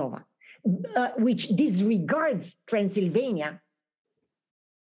of Moldova, which disregards Transylvania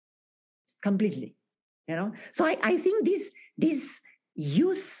completely. So I think this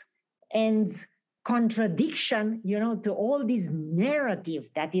use and contradiction, to all this narrative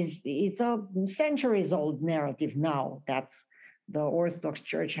it's a centuries old narrative now that's the Orthodox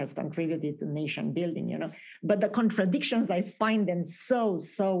Church has contributed to nation building, But the contradictions, I find them so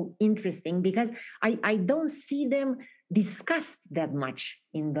interesting because I don't see them discussed that much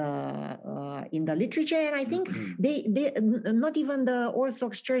in the literature, and I think they not even the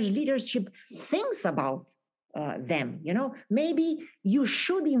Orthodox Church leadership thinks about them. Maybe you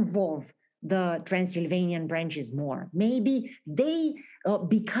should involve the Transylvanian branches more. Maybe they,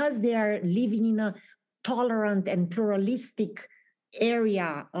 because they are living in a tolerant and pluralistic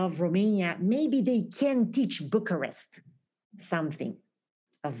area of Romania, maybe they can teach Bucharest something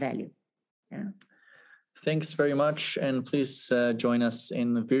of value. Yeah. Thanks very much, and please join us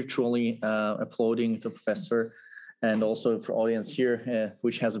in virtually applauding the professor, and also for audience here,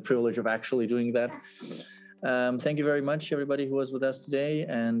 which has the privilege of actually doing that. Thank you very much, everybody who was with us today,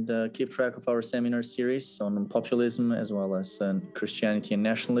 and keep track of our seminar series on populism as well as Christianity and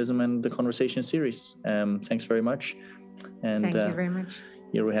nationalism and the conversation series. Thanks very much. And thank you very much.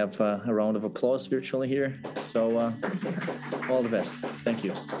 Here we have a round of applause virtually here. So all the best. Thank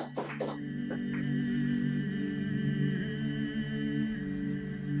you.